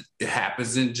what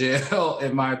happens in jail,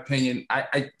 in my opinion.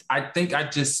 I think I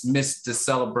just missed the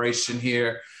celebration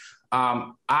here.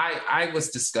 I was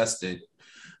disgusted.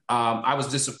 I was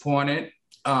disappointed.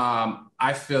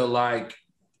 I feel like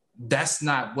that's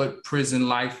not what prison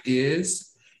life is.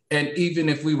 And even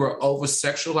if we were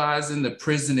over-sexualizing the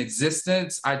prison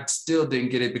existence, I still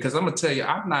didn't get it because I'm gonna tell you,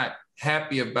 I'm not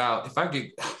happy about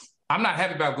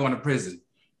going to prison.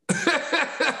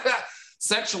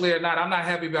 Sexually or not, I'm not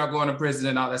happy about going to prison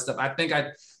and all that stuff. I think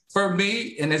for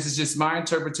me, and this is just my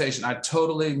interpretation, I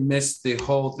totally missed the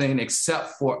whole thing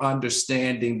except for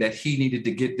understanding that he needed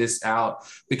to get this out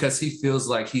because he feels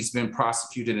like he's been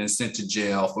prosecuted and sent to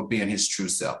jail for being his true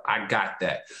self. I got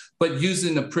that. But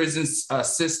using the prison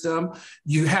system,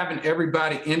 you having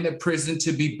everybody in the prison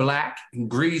to be Black and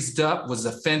greased up was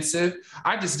offensive.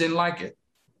 I just didn't like it.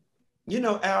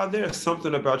 Al, there's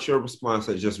something about your response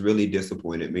that just really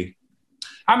disappointed me.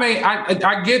 I mean,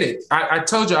 I get it. I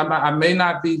told you I may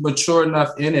not be mature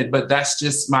enough in it, but that's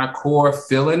just my core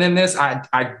feeling in this.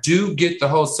 I do get the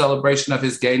whole celebration of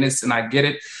his gayness and I get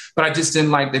it, but I just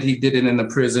didn't like that he did it in the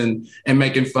prison and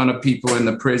making fun of people in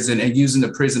the prison and using the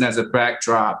prison as a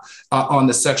backdrop on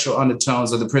the sexual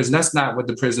undertones of the prison. That's not what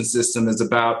the prison system is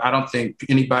about. I don't think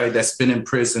anybody that's been in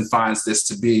prison finds this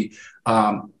to be,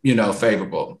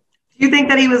 favorable. Do you think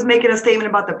that he was making a statement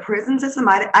about the prison system?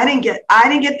 I didn't get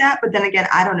that, but then again,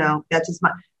 I don't know. That's just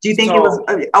do you think it was,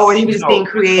 he was just being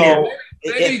creative?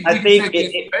 Maybe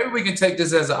we can take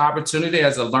this as an opportunity,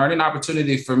 as a learning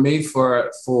opportunity for me,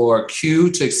 for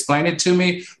Q to explain it to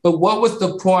me. But what was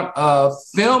the point of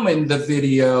filming the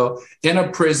video in a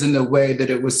prison the way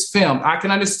that it was filmed? I can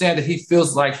understand that he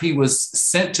feels like he was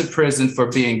sent to prison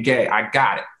for being gay. I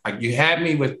got it. Like you had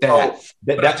me with that.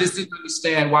 But I just didn't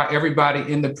understand why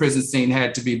everybody in the prison scene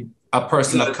had to be a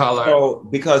person of color. So,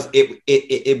 because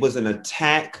it was an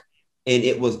attack and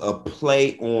it was a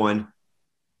play on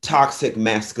toxic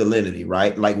masculinity,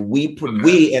 right? Like we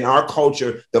in our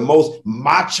culture, the most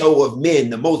macho of men,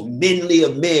 the most manly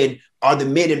of men are the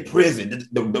men in prison,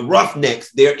 the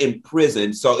roughnecks, they're in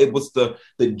prison. So it was the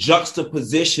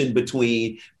juxtaposition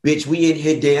between, bitch, we in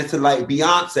here dancing like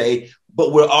Beyonce,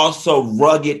 but we're also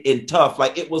rugged and tough.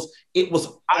 Like it was all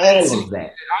of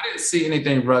that. I didn't see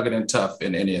anything rugged and tough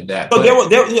in any of that. So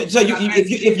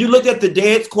if you look at the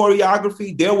dance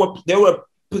choreography, there were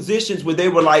positions where they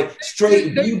were like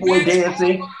straight b-boy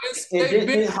dancing and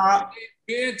then hop.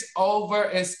 Bent over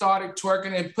and started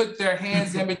twerking and put their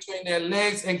hands in between their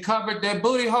legs and covered their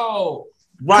booty hole.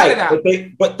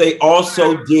 Right, but they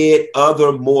also did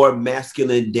other more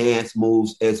masculine dance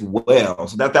moves as well.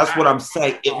 So that's what I'm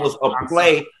saying. It was a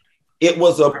play. It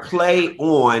was a play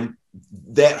on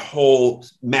that whole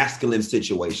masculine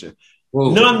situation.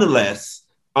 Ooh. Nonetheless,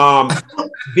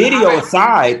 video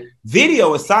aside,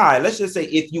 let's just say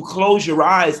if you close your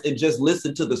eyes and just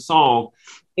listen to the song,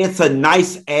 it's a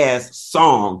nice ass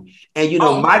song. And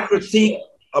my critique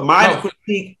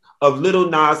of Lil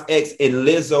Nas X and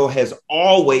Lizzo has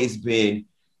always been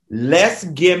less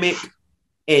gimmick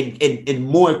and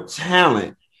more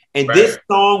talent. And This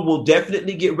song will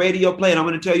definitely get radio play. And I'm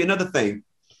going to tell you another thing.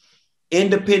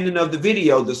 Independent of the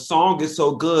video, the song is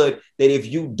so good that if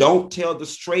you don't tell the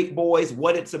straight boys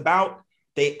what it's about,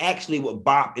 they actually would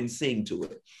bop and sing to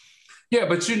it. Yeah,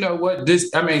 but you know what?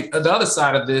 The other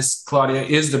side of this, Claudia,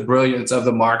 is the brilliance of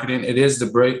the marketing. It is the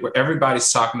break where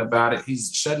everybody's talking about it.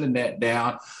 He's shutting the net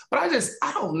down. But I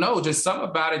don't know, just something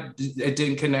about it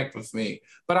didn't connect with me.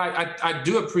 But I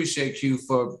do appreciate you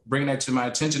for bringing that to my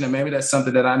attention. And maybe that's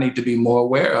something that I need to be more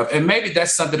aware of. And maybe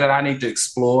that's something that I need to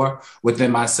explore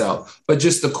within myself. But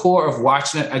just the core of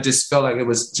watching it, I just felt like it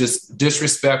was just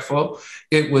disrespectful.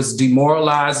 It was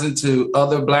demoralizing to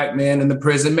other Black men in the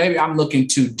prison. Maybe I'm looking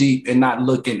too deep and not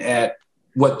looking at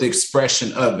what the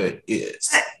expression of it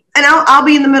is. And I'll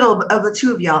be in the middle of the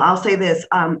two of y'all. I'll say this.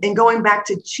 And going back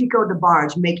to Chico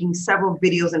DeBarge making several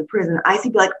videos in prison, I see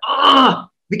be like,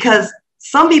 because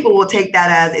some people will take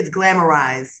that as it's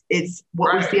glamorized. It's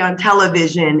what we see on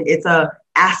television. It's a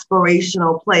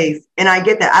aspirational place. And I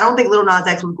get that. I don't think Lil Nas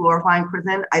X was glorifying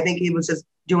prison. I think he was just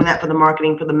doing that for the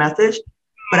marketing, for the message.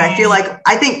 But I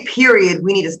think period,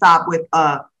 we need to stop with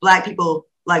Black people.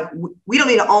 Like we don't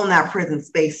need to own that prison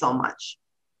space so much.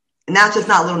 And that's just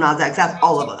not Lil Nas X, that's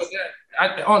all of us.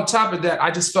 On top of that,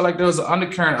 I just felt like there was an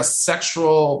undercurrent, a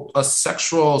sexual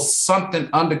something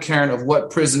undercurrent of what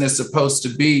prison is supposed to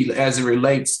be as it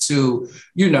relates to,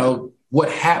 what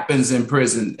happens in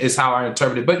prison is how I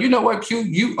interpret it. But you know what, Q,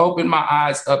 you opened my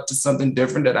eyes up to something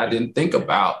different that I didn't think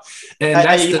about. And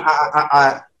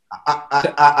I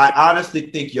honestly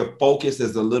think your focus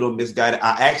is a little misguided.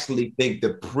 I actually think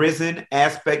the prison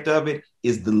aspect of it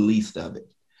is the least of it.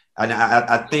 And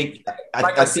I think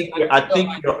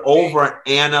you're over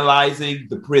analyzing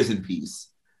the prison piece.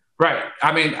 Right.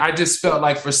 I mean, I just felt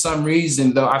like for some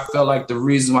reason, though, I felt like the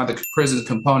reason why the prison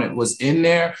component was in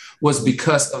there was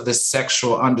because of the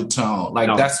sexual undertone.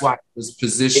 That's why it was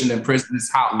positioned in prison is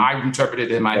how I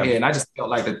interpreted it in my head. And I just felt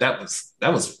like that was.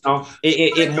 No,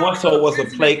 it more so was a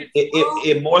play.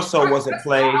 It more so was a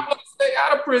play. I want to stay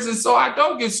out of prison so I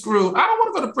don't get screwed. I don't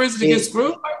want to go to prison to get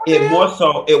screwed.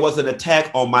 It was an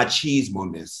attack on my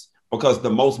machismo-ness. Because the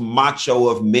most macho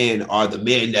of men are the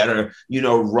men that are,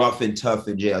 rough and tough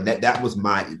in jail. That was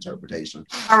my interpretation.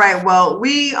 All right. Well,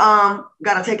 we got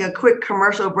to take a quick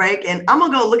commercial break, and I'm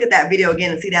gonna go look at that video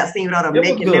again and see that scene with all the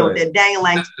naked men with their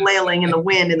dangling, flailing in the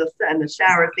wind in the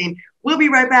shower scene. We'll be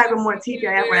right back with more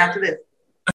TGIF right after this.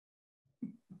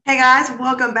 Hey guys,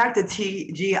 welcome back to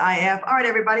TGIF. All right,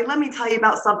 everybody, let me tell you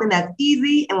about something that's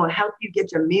easy and will help you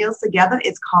get your meals together.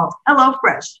 It's called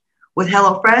HelloFresh. With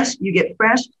HelloFresh, you get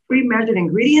fresh, pre-measured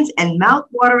ingredients and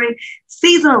mouth-watering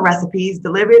seasonal recipes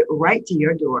delivered right to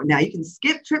your door. Now, you can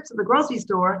skip trips to the grocery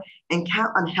store and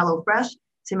count on HelloFresh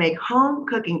to make home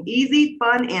cooking easy,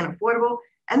 fun, and affordable.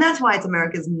 And that's why it's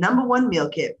America's #1 meal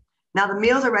kit. Now, the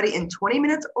meals are ready in 20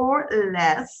 minutes or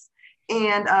less.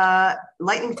 And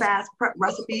lightning fast prep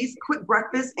recipes, quick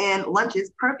breakfast, and lunches,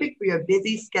 perfect for your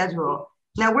busy schedule.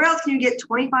 Now, where else can you get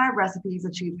 25 recipes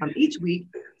to choose from each week,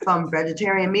 from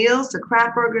vegetarian meals to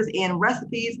craft burgers and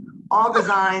recipes, all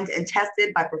designed and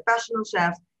tested by professional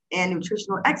chefs and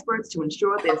nutritional experts to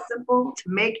ensure they're simple to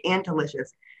make and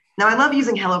delicious. Now, I love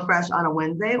using HelloFresh on a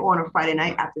Wednesday or on a Friday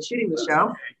night after shooting the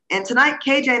show. And tonight,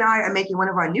 KJ and I are making one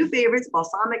of our new favorites,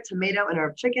 balsamic tomato and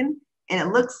herb chicken. And it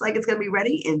looks like it's going to be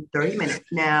ready in 30 minutes.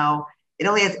 Now, it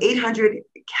only has 800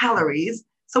 calories.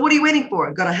 So what are you waiting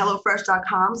for? Go to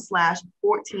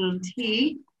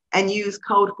HelloFresh.com/14T and use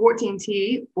code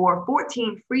 14T for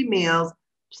 14 free meals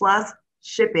plus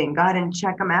shipping. Go ahead and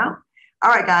check them out. All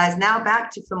right, guys, now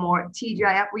back to some more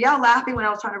TGIF. Were y'all laughing when I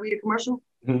was trying to read a commercial?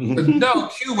 No,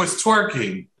 Q was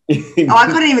twerking. Oh, I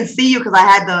couldn't even see you because I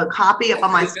had the copy up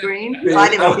on my screen, so I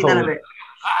didn't see none of it.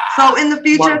 So in the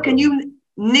future, can you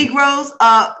Negroes,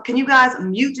 can you guys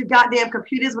mute your goddamn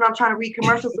computers when I'm trying to read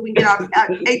commercials so we can get our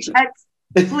paychecks,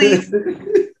 please?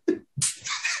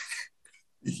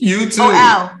 You too. Oh,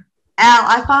 Al,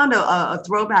 I found a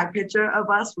throwback picture of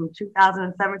us from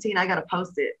 2017. I gotta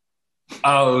post it.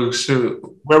 Oh shoot!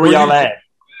 Where were y'all at?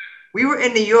 We were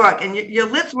in New York, and your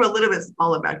lips were a little bit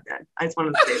smaller back then. I just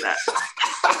wanted to say that.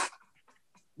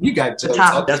 You got the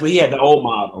top. That's when he had the old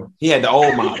model. He had the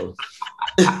old model.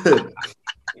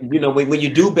 You know, when you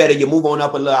do better, you move on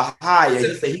up a little higher.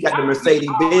 He said he got the Mercedes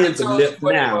Benz lift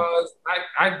now.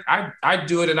 I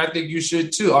do it, and I think you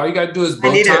should too. All you got to do is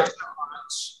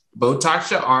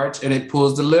Botox your arch, and it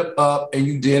pulls the lip up, and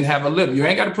you didn't have a lip. You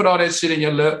ain't got to put all that shit in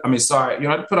your lip. I mean, sorry, you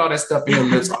don't have to put all that stuff in your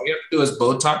lips. All you have to do is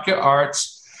Botox your arch.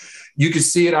 You can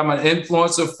see it. I'm an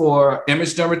influencer for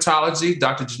Image Dermatology,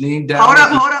 Dr. Janine Down. Hold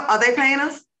up. Are they paying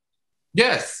us?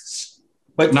 Yes.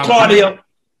 But Claudia,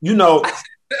 you know,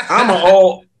 I'm an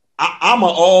old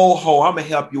hoe. I'm gonna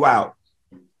help you out.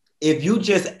 If you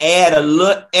just add a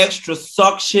little extra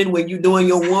suction when you're doing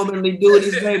your womanly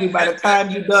duties, baby, by the time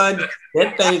you're done,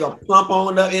 that thing will plump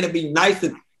on up. It'll be nice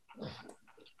and.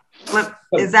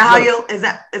 Is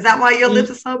that why your lips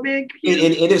are so big?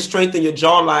 It is strengthen your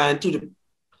jawline too.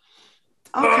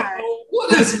 Okay.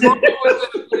 What is wrong with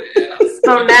it?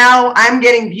 So now I'm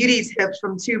getting beauty tips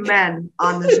from two men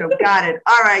on the show. Got it.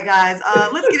 All right, guys.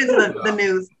 Let's get into the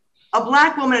news. A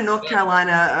Black woman in North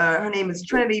Carolina, her name is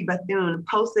Trinity Bethune,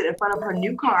 posted in front of her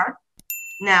new car.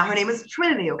 Now, her name is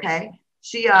Trinity, okay?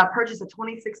 She purchased a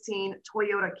 2016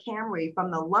 Toyota Camry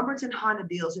from the Lumberton Honda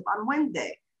dealership on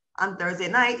Wednesday. On Thursday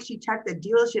night, she checked the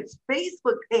dealership's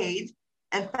Facebook page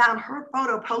and found her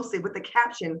photo posted with the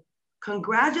caption,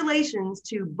 "Congratulations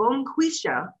to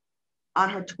Bonquisha on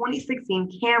her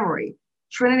 2016 Camry."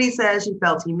 Trinity says she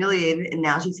felt humiliated and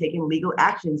now she's taking legal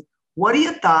actions. What are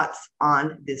your thoughts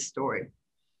on this story?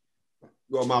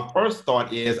 Well, my first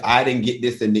thought is I didn't get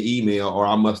this in the email, or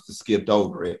I must have skipped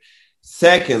over it.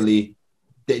 Secondly,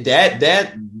 that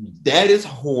is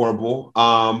horrible.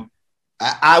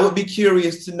 I would be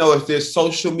curious to know if there's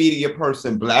social media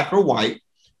person, Black or white.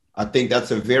 I think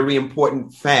that's a very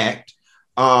important fact.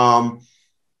 Yeah,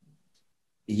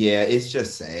 it's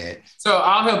just sad. So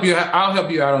I'll help you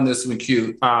out on this one,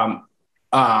 Q.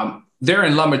 They're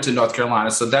in Lumberton, North Carolina,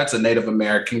 so that's a Native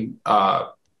American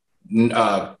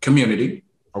community.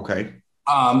 Okay.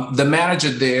 The manager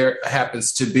there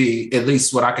happens to be, at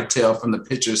least what I could tell from the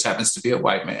pictures, happens to be a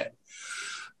white man.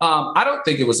 I don't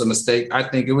think it was a mistake. I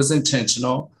think it was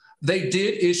intentional. They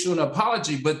did issue an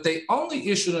apology, but they only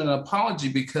issued an apology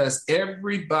because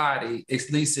everybody,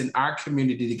 at least in our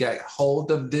community, that got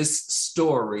hold of this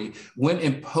story, went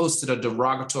and posted a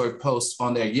derogatory post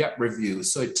on their Yelp review.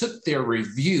 So it took their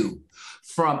review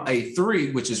from a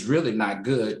 3, which is really not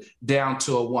good, down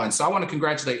to a 1. So I want to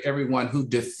congratulate everyone who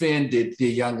defended the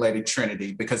young lady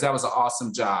Trinity, because that was an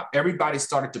awesome job. Everybody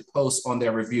started to post on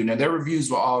their review. Now, their reviews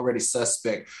were already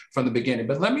suspect from the beginning,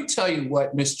 but let me tell you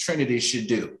what Miss Trinity should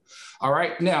do. All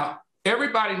right. Now,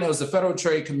 everybody knows the Federal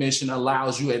Trade Commission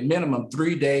allows you at minimum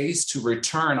 3 days to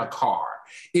return a car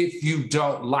if you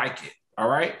don't like it. All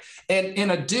right. And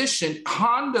in addition,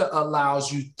 Honda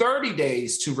allows you 30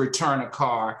 days to return a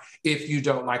car if you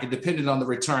don't like it, depending on the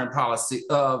return policy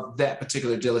of that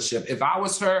particular dealership. If I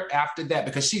was her, after that,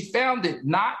 because she found it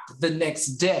not the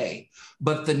next day,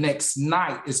 but the next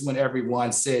night is when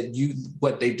everyone said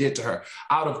what they did to her.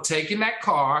 I would have taken that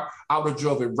car, I would have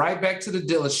drove it right back to the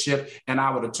dealership, and I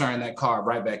would have turned that car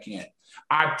right back in.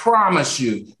 I promise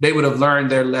you, they would have learned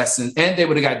their lesson, and they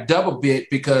would have got double bit,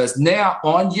 because now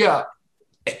on Yelp,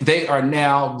 they are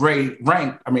now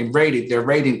rated. Their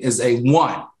rating is a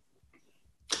 1.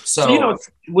 So you know,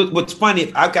 what's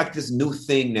funny, I've got this new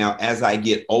thing now as I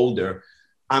get older.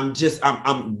 I'm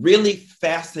really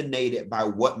fascinated by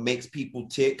what makes people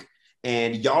tick.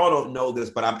 And y'all don't know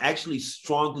this, but I'm actually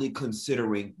strongly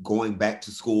considering going back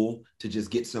to school to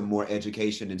just get some more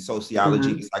education in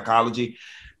sociology and psychology.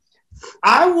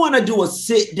 I want to do a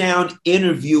sit-down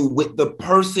interview with the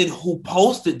person who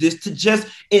posted this, to just,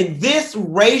 in this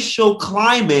racial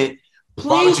climate,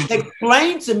 please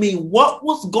explain to me what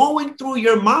was going through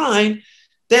your mind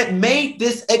that made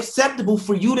this acceptable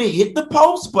for you to hit the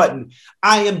post button.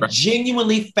 I am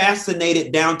genuinely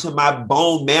fascinated down to my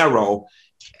bone marrow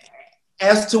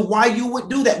as to why you would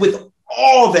do that with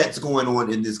all that's going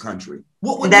on in this country.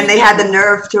 And then they had the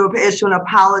nerve to issue an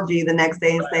apology the next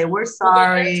day and say, "We're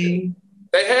sorry."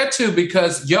 They had to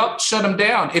because Yelp shut them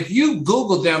down. If you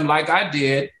Google them like I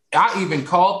did, I even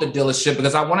called the dealership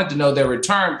because I wanted to know their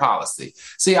return policy.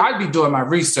 See, I'd be doing my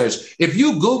research. If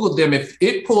you Google them, if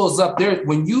it pulls up there,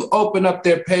 when you open up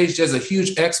their page, there's a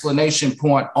huge explanation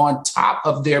point on top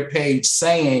of their page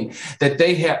saying that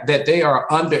they are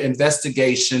under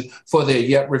investigation for their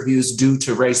Yelp reviews due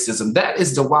to racism. That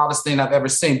is the wildest thing I've ever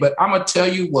seen. But I'm going to tell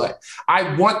you what,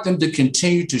 I want them to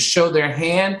continue to show their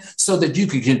hand so that you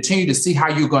can continue to see how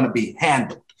you're going to be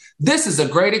handled. This is a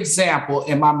great example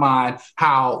in my mind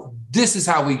how this is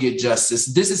how we get justice.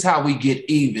 This is how we get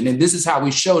even. And this is how we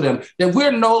show them that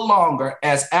we're no longer,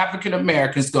 as African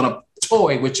Americans, going to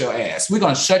toy with your ass. We're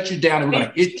going to shut you down and we're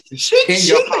going to hit you in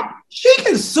your pocket. She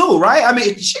can sue, right? I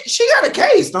mean, she got a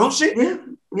case, don't she?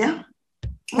 Yeah.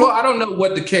 Well, I don't know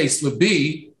what the case would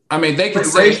be. I mean, they could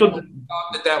say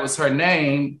that was her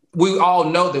name. We all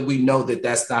know that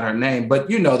that's not her name. But,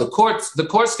 you know, the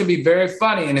courts can be very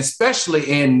funny, and especially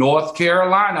in North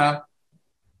Carolina.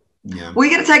 Yeah. We're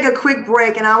going to take a quick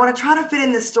break, and I want to try to fit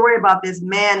in this story about this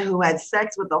man who had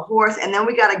sex with a horse, and then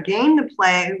we got a game to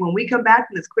play when we come back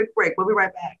from this quick break. We'll be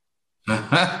right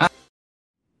back.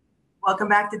 Welcome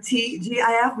back to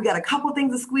TGIF. We got a couple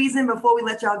things to squeeze in before we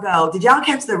let y'all go. Did y'all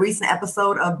catch the recent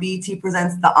episode of BET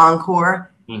Presents The Encore?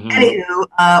 Mm-hmm.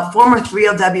 Anywho, former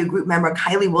 3LW group member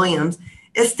Kylie Williams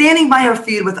is standing by her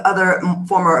feud with other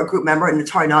former group member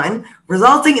Naturi Naughton,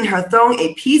 resulting in her throwing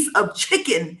a piece of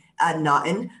chicken at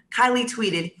Naughton. Kylie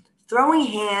tweeted, "Throwing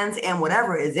hands and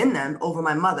whatever is in them over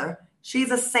my mother.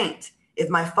 She's a saint. If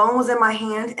my phone was in my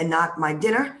hand and not my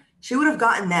dinner, she would have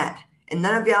gotten that. And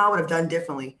none of y'all would have done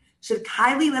differently. Should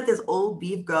Kylie let this old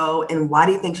beef go? And why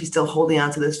do you think she's still holding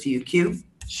on to this feud, Q?"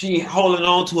 She holding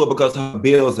on to it because her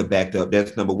bills are backed up.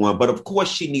 That's number one. But of course,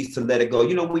 she needs to let it go.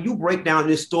 You know, when you break down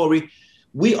this story,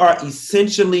 we are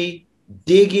essentially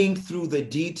digging through the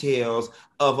details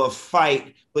of a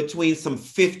fight between some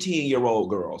 15-year-old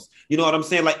girls. You know what I'm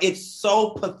saying? Like, it's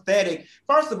so pathetic.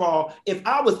 First of all, if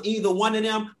I was either one of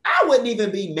them, I wouldn't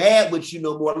even be mad with you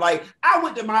no more. Like, I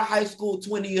went to my high school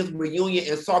 20 years reunion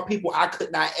and saw people I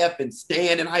could not effing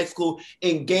stand in high school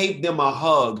and gave them a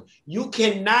hug. You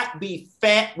cannot be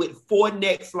fat with four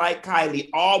necks like Kylie,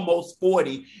 almost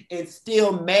 40, and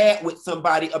still mad with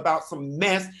somebody about some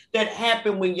mess that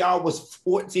happened when y'all was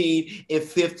 14 and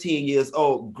 15 years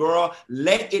old. Girl,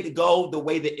 let it go the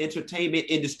way the entertainment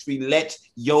industry lets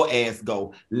your ass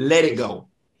go. Let it go.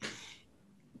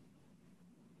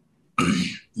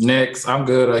 Next, I'm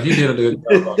good. He did a good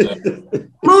job on that.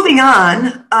 Moving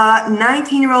on,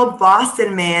 19-year-old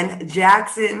Boston man,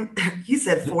 Jackson, you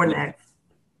said four necks.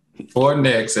 Four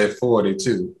necks at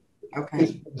 42.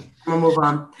 Okay, I'm gonna move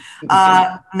on.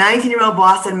 19-year-old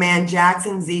Boston man,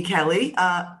 Jackson Z. Kelly.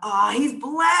 He's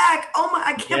black. Oh my,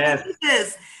 I can't believe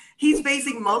this. He's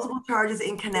facing multiple charges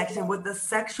in connection with the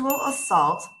sexual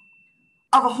assault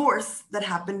of a horse that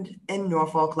happened in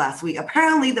Norfolk last week.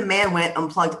 Apparently, the man went and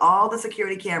unplugged all the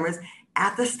security cameras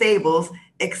at the stables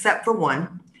except for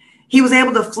one. He was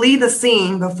able to flee the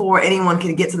scene before anyone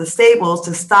could get to the stables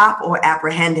to stop or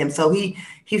apprehend him. So he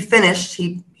finished.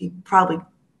 He probably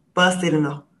busted in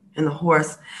the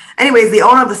horse. Anyways, the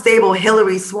owner of the stable,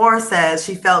 Hillary Swore, says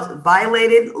she felt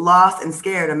violated, lost, and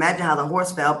scared. Imagine how the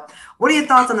horse felt. What are your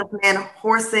thoughts on this man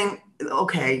horsing?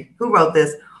 Okay, who wrote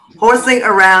this? Horsing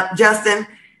around Justin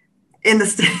in the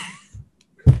state.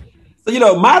 So, you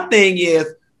know, my thing is,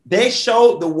 they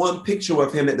showed the one picture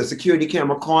of him that the security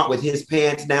camera caught with his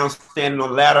pants down, standing on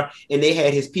the ladder, and they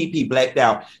had his pee blacked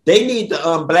out. They need to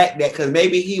unblack that because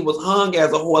maybe he was hung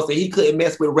as a horse and he couldn't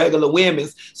mess with regular women,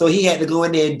 so he had to go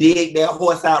in there and dig that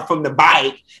horse out from the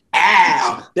bike.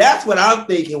 Ow! That's what I'm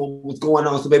thinking was going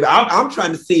on. So, baby, I'm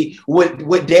trying to see what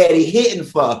Daddy hitting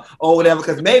for or whatever,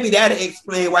 because maybe that'll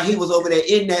explain why he was over there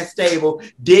in that stable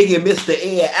digging Mr.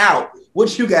 Ed out.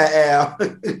 What you got, Al?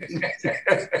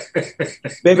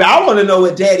 Baby, I want to know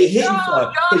what Daddy hitting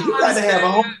for. Because you got to have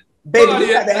a whole, baby, Claudia,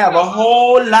 you got to have a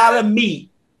whole lot of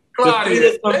meat.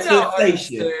 Claudia,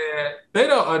 they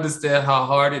don't understand how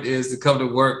hard it is to come to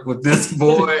work with this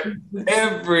boy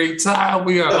every time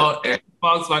we are on.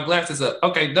 My glasses up.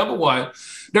 Okay, number one,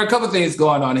 there are a couple of things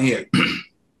going on here.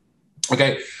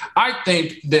 Okay, I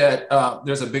think that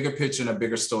there's a bigger picture and a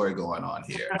bigger story going on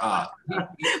here.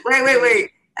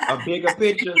 Wait. A bigger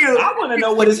picture? I want to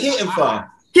know what it's hitting for.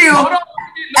 Q. Hold on.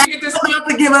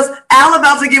 Al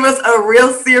about to give us a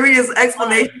real serious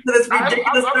explanation to this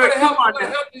ridiculous story.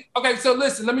 Okay, so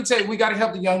listen, let me tell you, we got to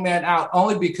help the young man out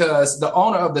only because the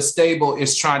owner of the stable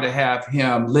is trying to have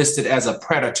him listed as a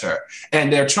predator,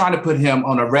 and they're trying to put him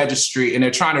on a registry, and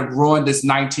they're trying to ruin this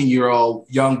 19-year-old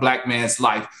young black man's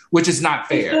life, which is not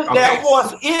fair. Okay? That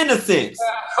horse innocence.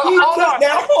 He took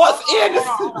that horse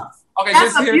innocence. Okay,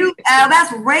 that's abuse, Al.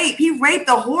 That's rape. He raped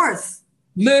the horse.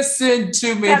 Listen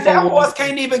to me. That horse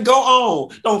can't even go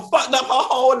on. Don't fucked up her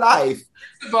whole life.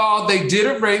 First of all, they did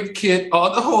a rape kit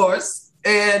on the horse,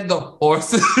 and the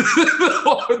horse,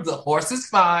 the horse is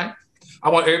fine. I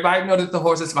want everybody to know that the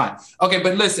horse is fine. Okay,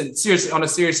 but listen, seriously, on a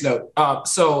serious note,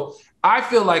 so I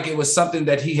feel like it was something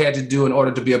that he had to do in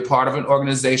order to be a part of an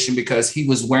organization because he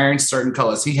was wearing certain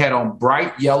colors. He had on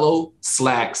bright yellow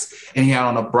slacks and he had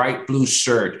on a bright blue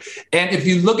shirt. And if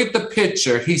you look at the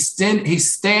picture, he's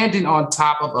standing on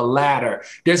top of a ladder.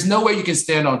 There's no way you can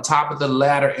stand on top of the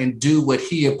ladder and do what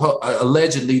he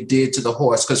allegedly did to the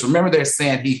horse. Because remember, they're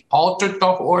saying he haltered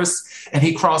the horse and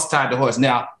he cross-tied the horse.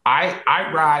 Now,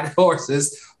 I ride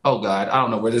horses. Oh, God, I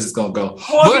don't know where this is going to go.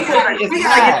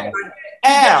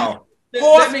 Al.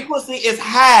 Horse pussy is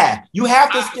high. You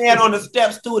have to stand on the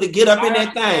steps too to get up in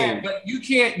that thing. But you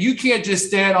can't just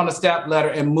stand on the step ladder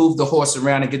and move the horse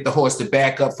around and get the horse to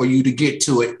back up for you to get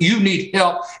to it. You need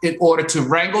help in order to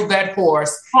wrangle that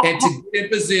horse and to get in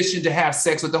position to have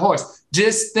sex with the horse.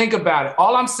 Just think about it.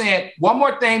 All I'm saying, one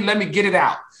more thing, let me get it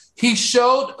out. He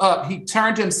showed up, he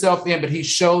turned himself in, but he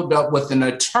showed up with an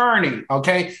attorney,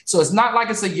 okay? So it's not like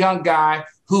it's a young guy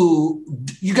who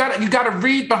you got to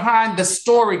read behind the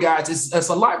story, guys. It's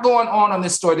a lot going on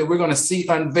this story that we're going to see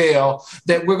unveil,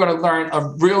 that we're going to learn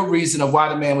a real reason of why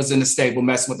the man was in the stable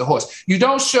messing with the horse. You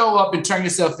don't show up and turn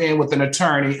yourself in with an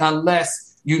attorney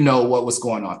unless you know what was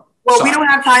going on. Well, we don't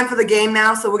have time for the game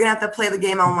now, so we're going to have to play the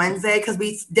game on Wednesday because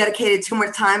we dedicated too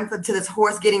much time to this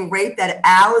horse getting raped that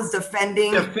Al is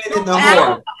defending the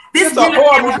horse. This is a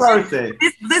horrible person.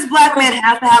 This black man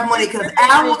has to have money because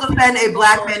Al will defend a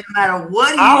black man no matter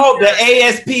what. I hope the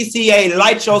ASPCA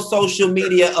light your social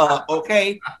media up,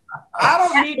 okay? I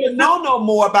don't need to know no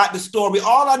more about the story.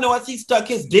 All I know is he stuck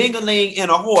his ding-a-ling in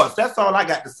a horse. That's all I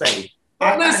got to say.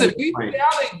 Listen,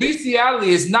 bestiality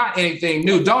is not anything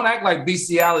new. Don't act like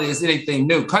bestiality is anything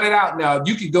new. Cut it out now.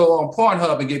 You can go on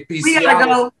Pornhub and get bestiality. We gotta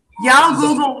go.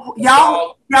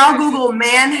 Y'all Google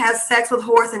man has sex with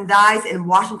horse and dies in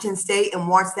Washington State and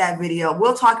watch that video.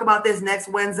 We'll talk about this next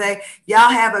Wednesday. Y'all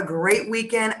have a great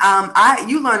weekend.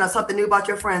 You learn something new about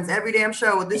your friends every damn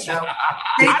show with this show.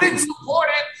 I didn't support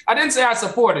it. I didn't say I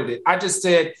supported it. I just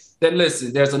said that,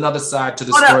 listen, there's another side to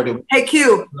the story. Hey,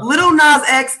 Q, Lil Nas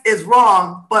X is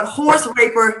wrong, but horse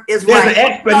raper is right. There's an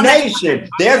explanation.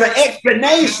 There's an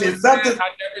explanation. Something. I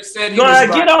never said he was right.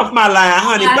 Get off my line,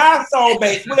 honey. Bye, Soul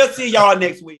Base. We'll see y'all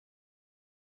next week.